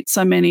to meet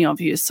so many of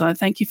you. So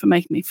thank you for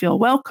making me feel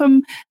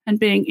welcome and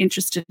being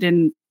interested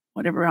in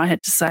whatever I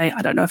had to say.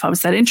 I don't know if I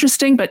was that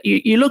interesting, but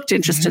you looked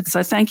interested.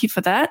 So thank you for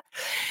that.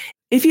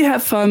 If you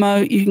have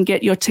FOMO, you can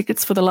get your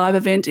tickets for the live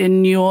event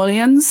in New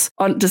Orleans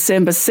on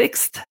December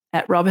 6th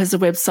at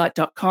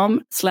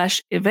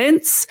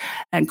robhasawebsite.com/events,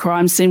 and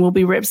Crime Scene will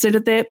be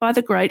represented there by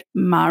the great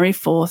Mari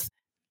Forth.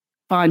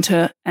 Find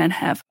her and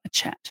have a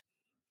chat.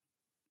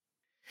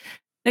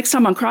 Next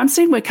time on Crime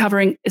Scene, we're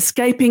covering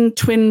Escaping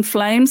Twin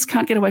Flames,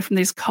 Can't Get Away from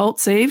These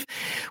Cults, Eve,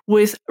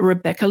 with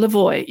Rebecca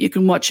Lavoie. You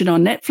can watch it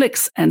on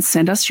Netflix and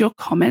send us your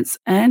comments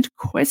and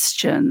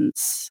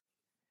questions.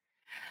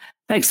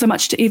 Thanks so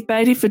much to Eve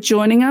Beatty for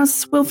joining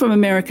us, Will from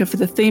America for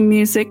the theme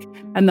music,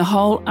 and the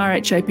whole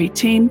RHAP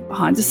team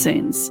behind the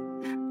scenes.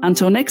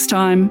 Until next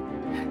time,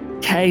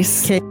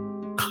 case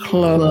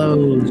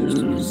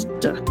closed.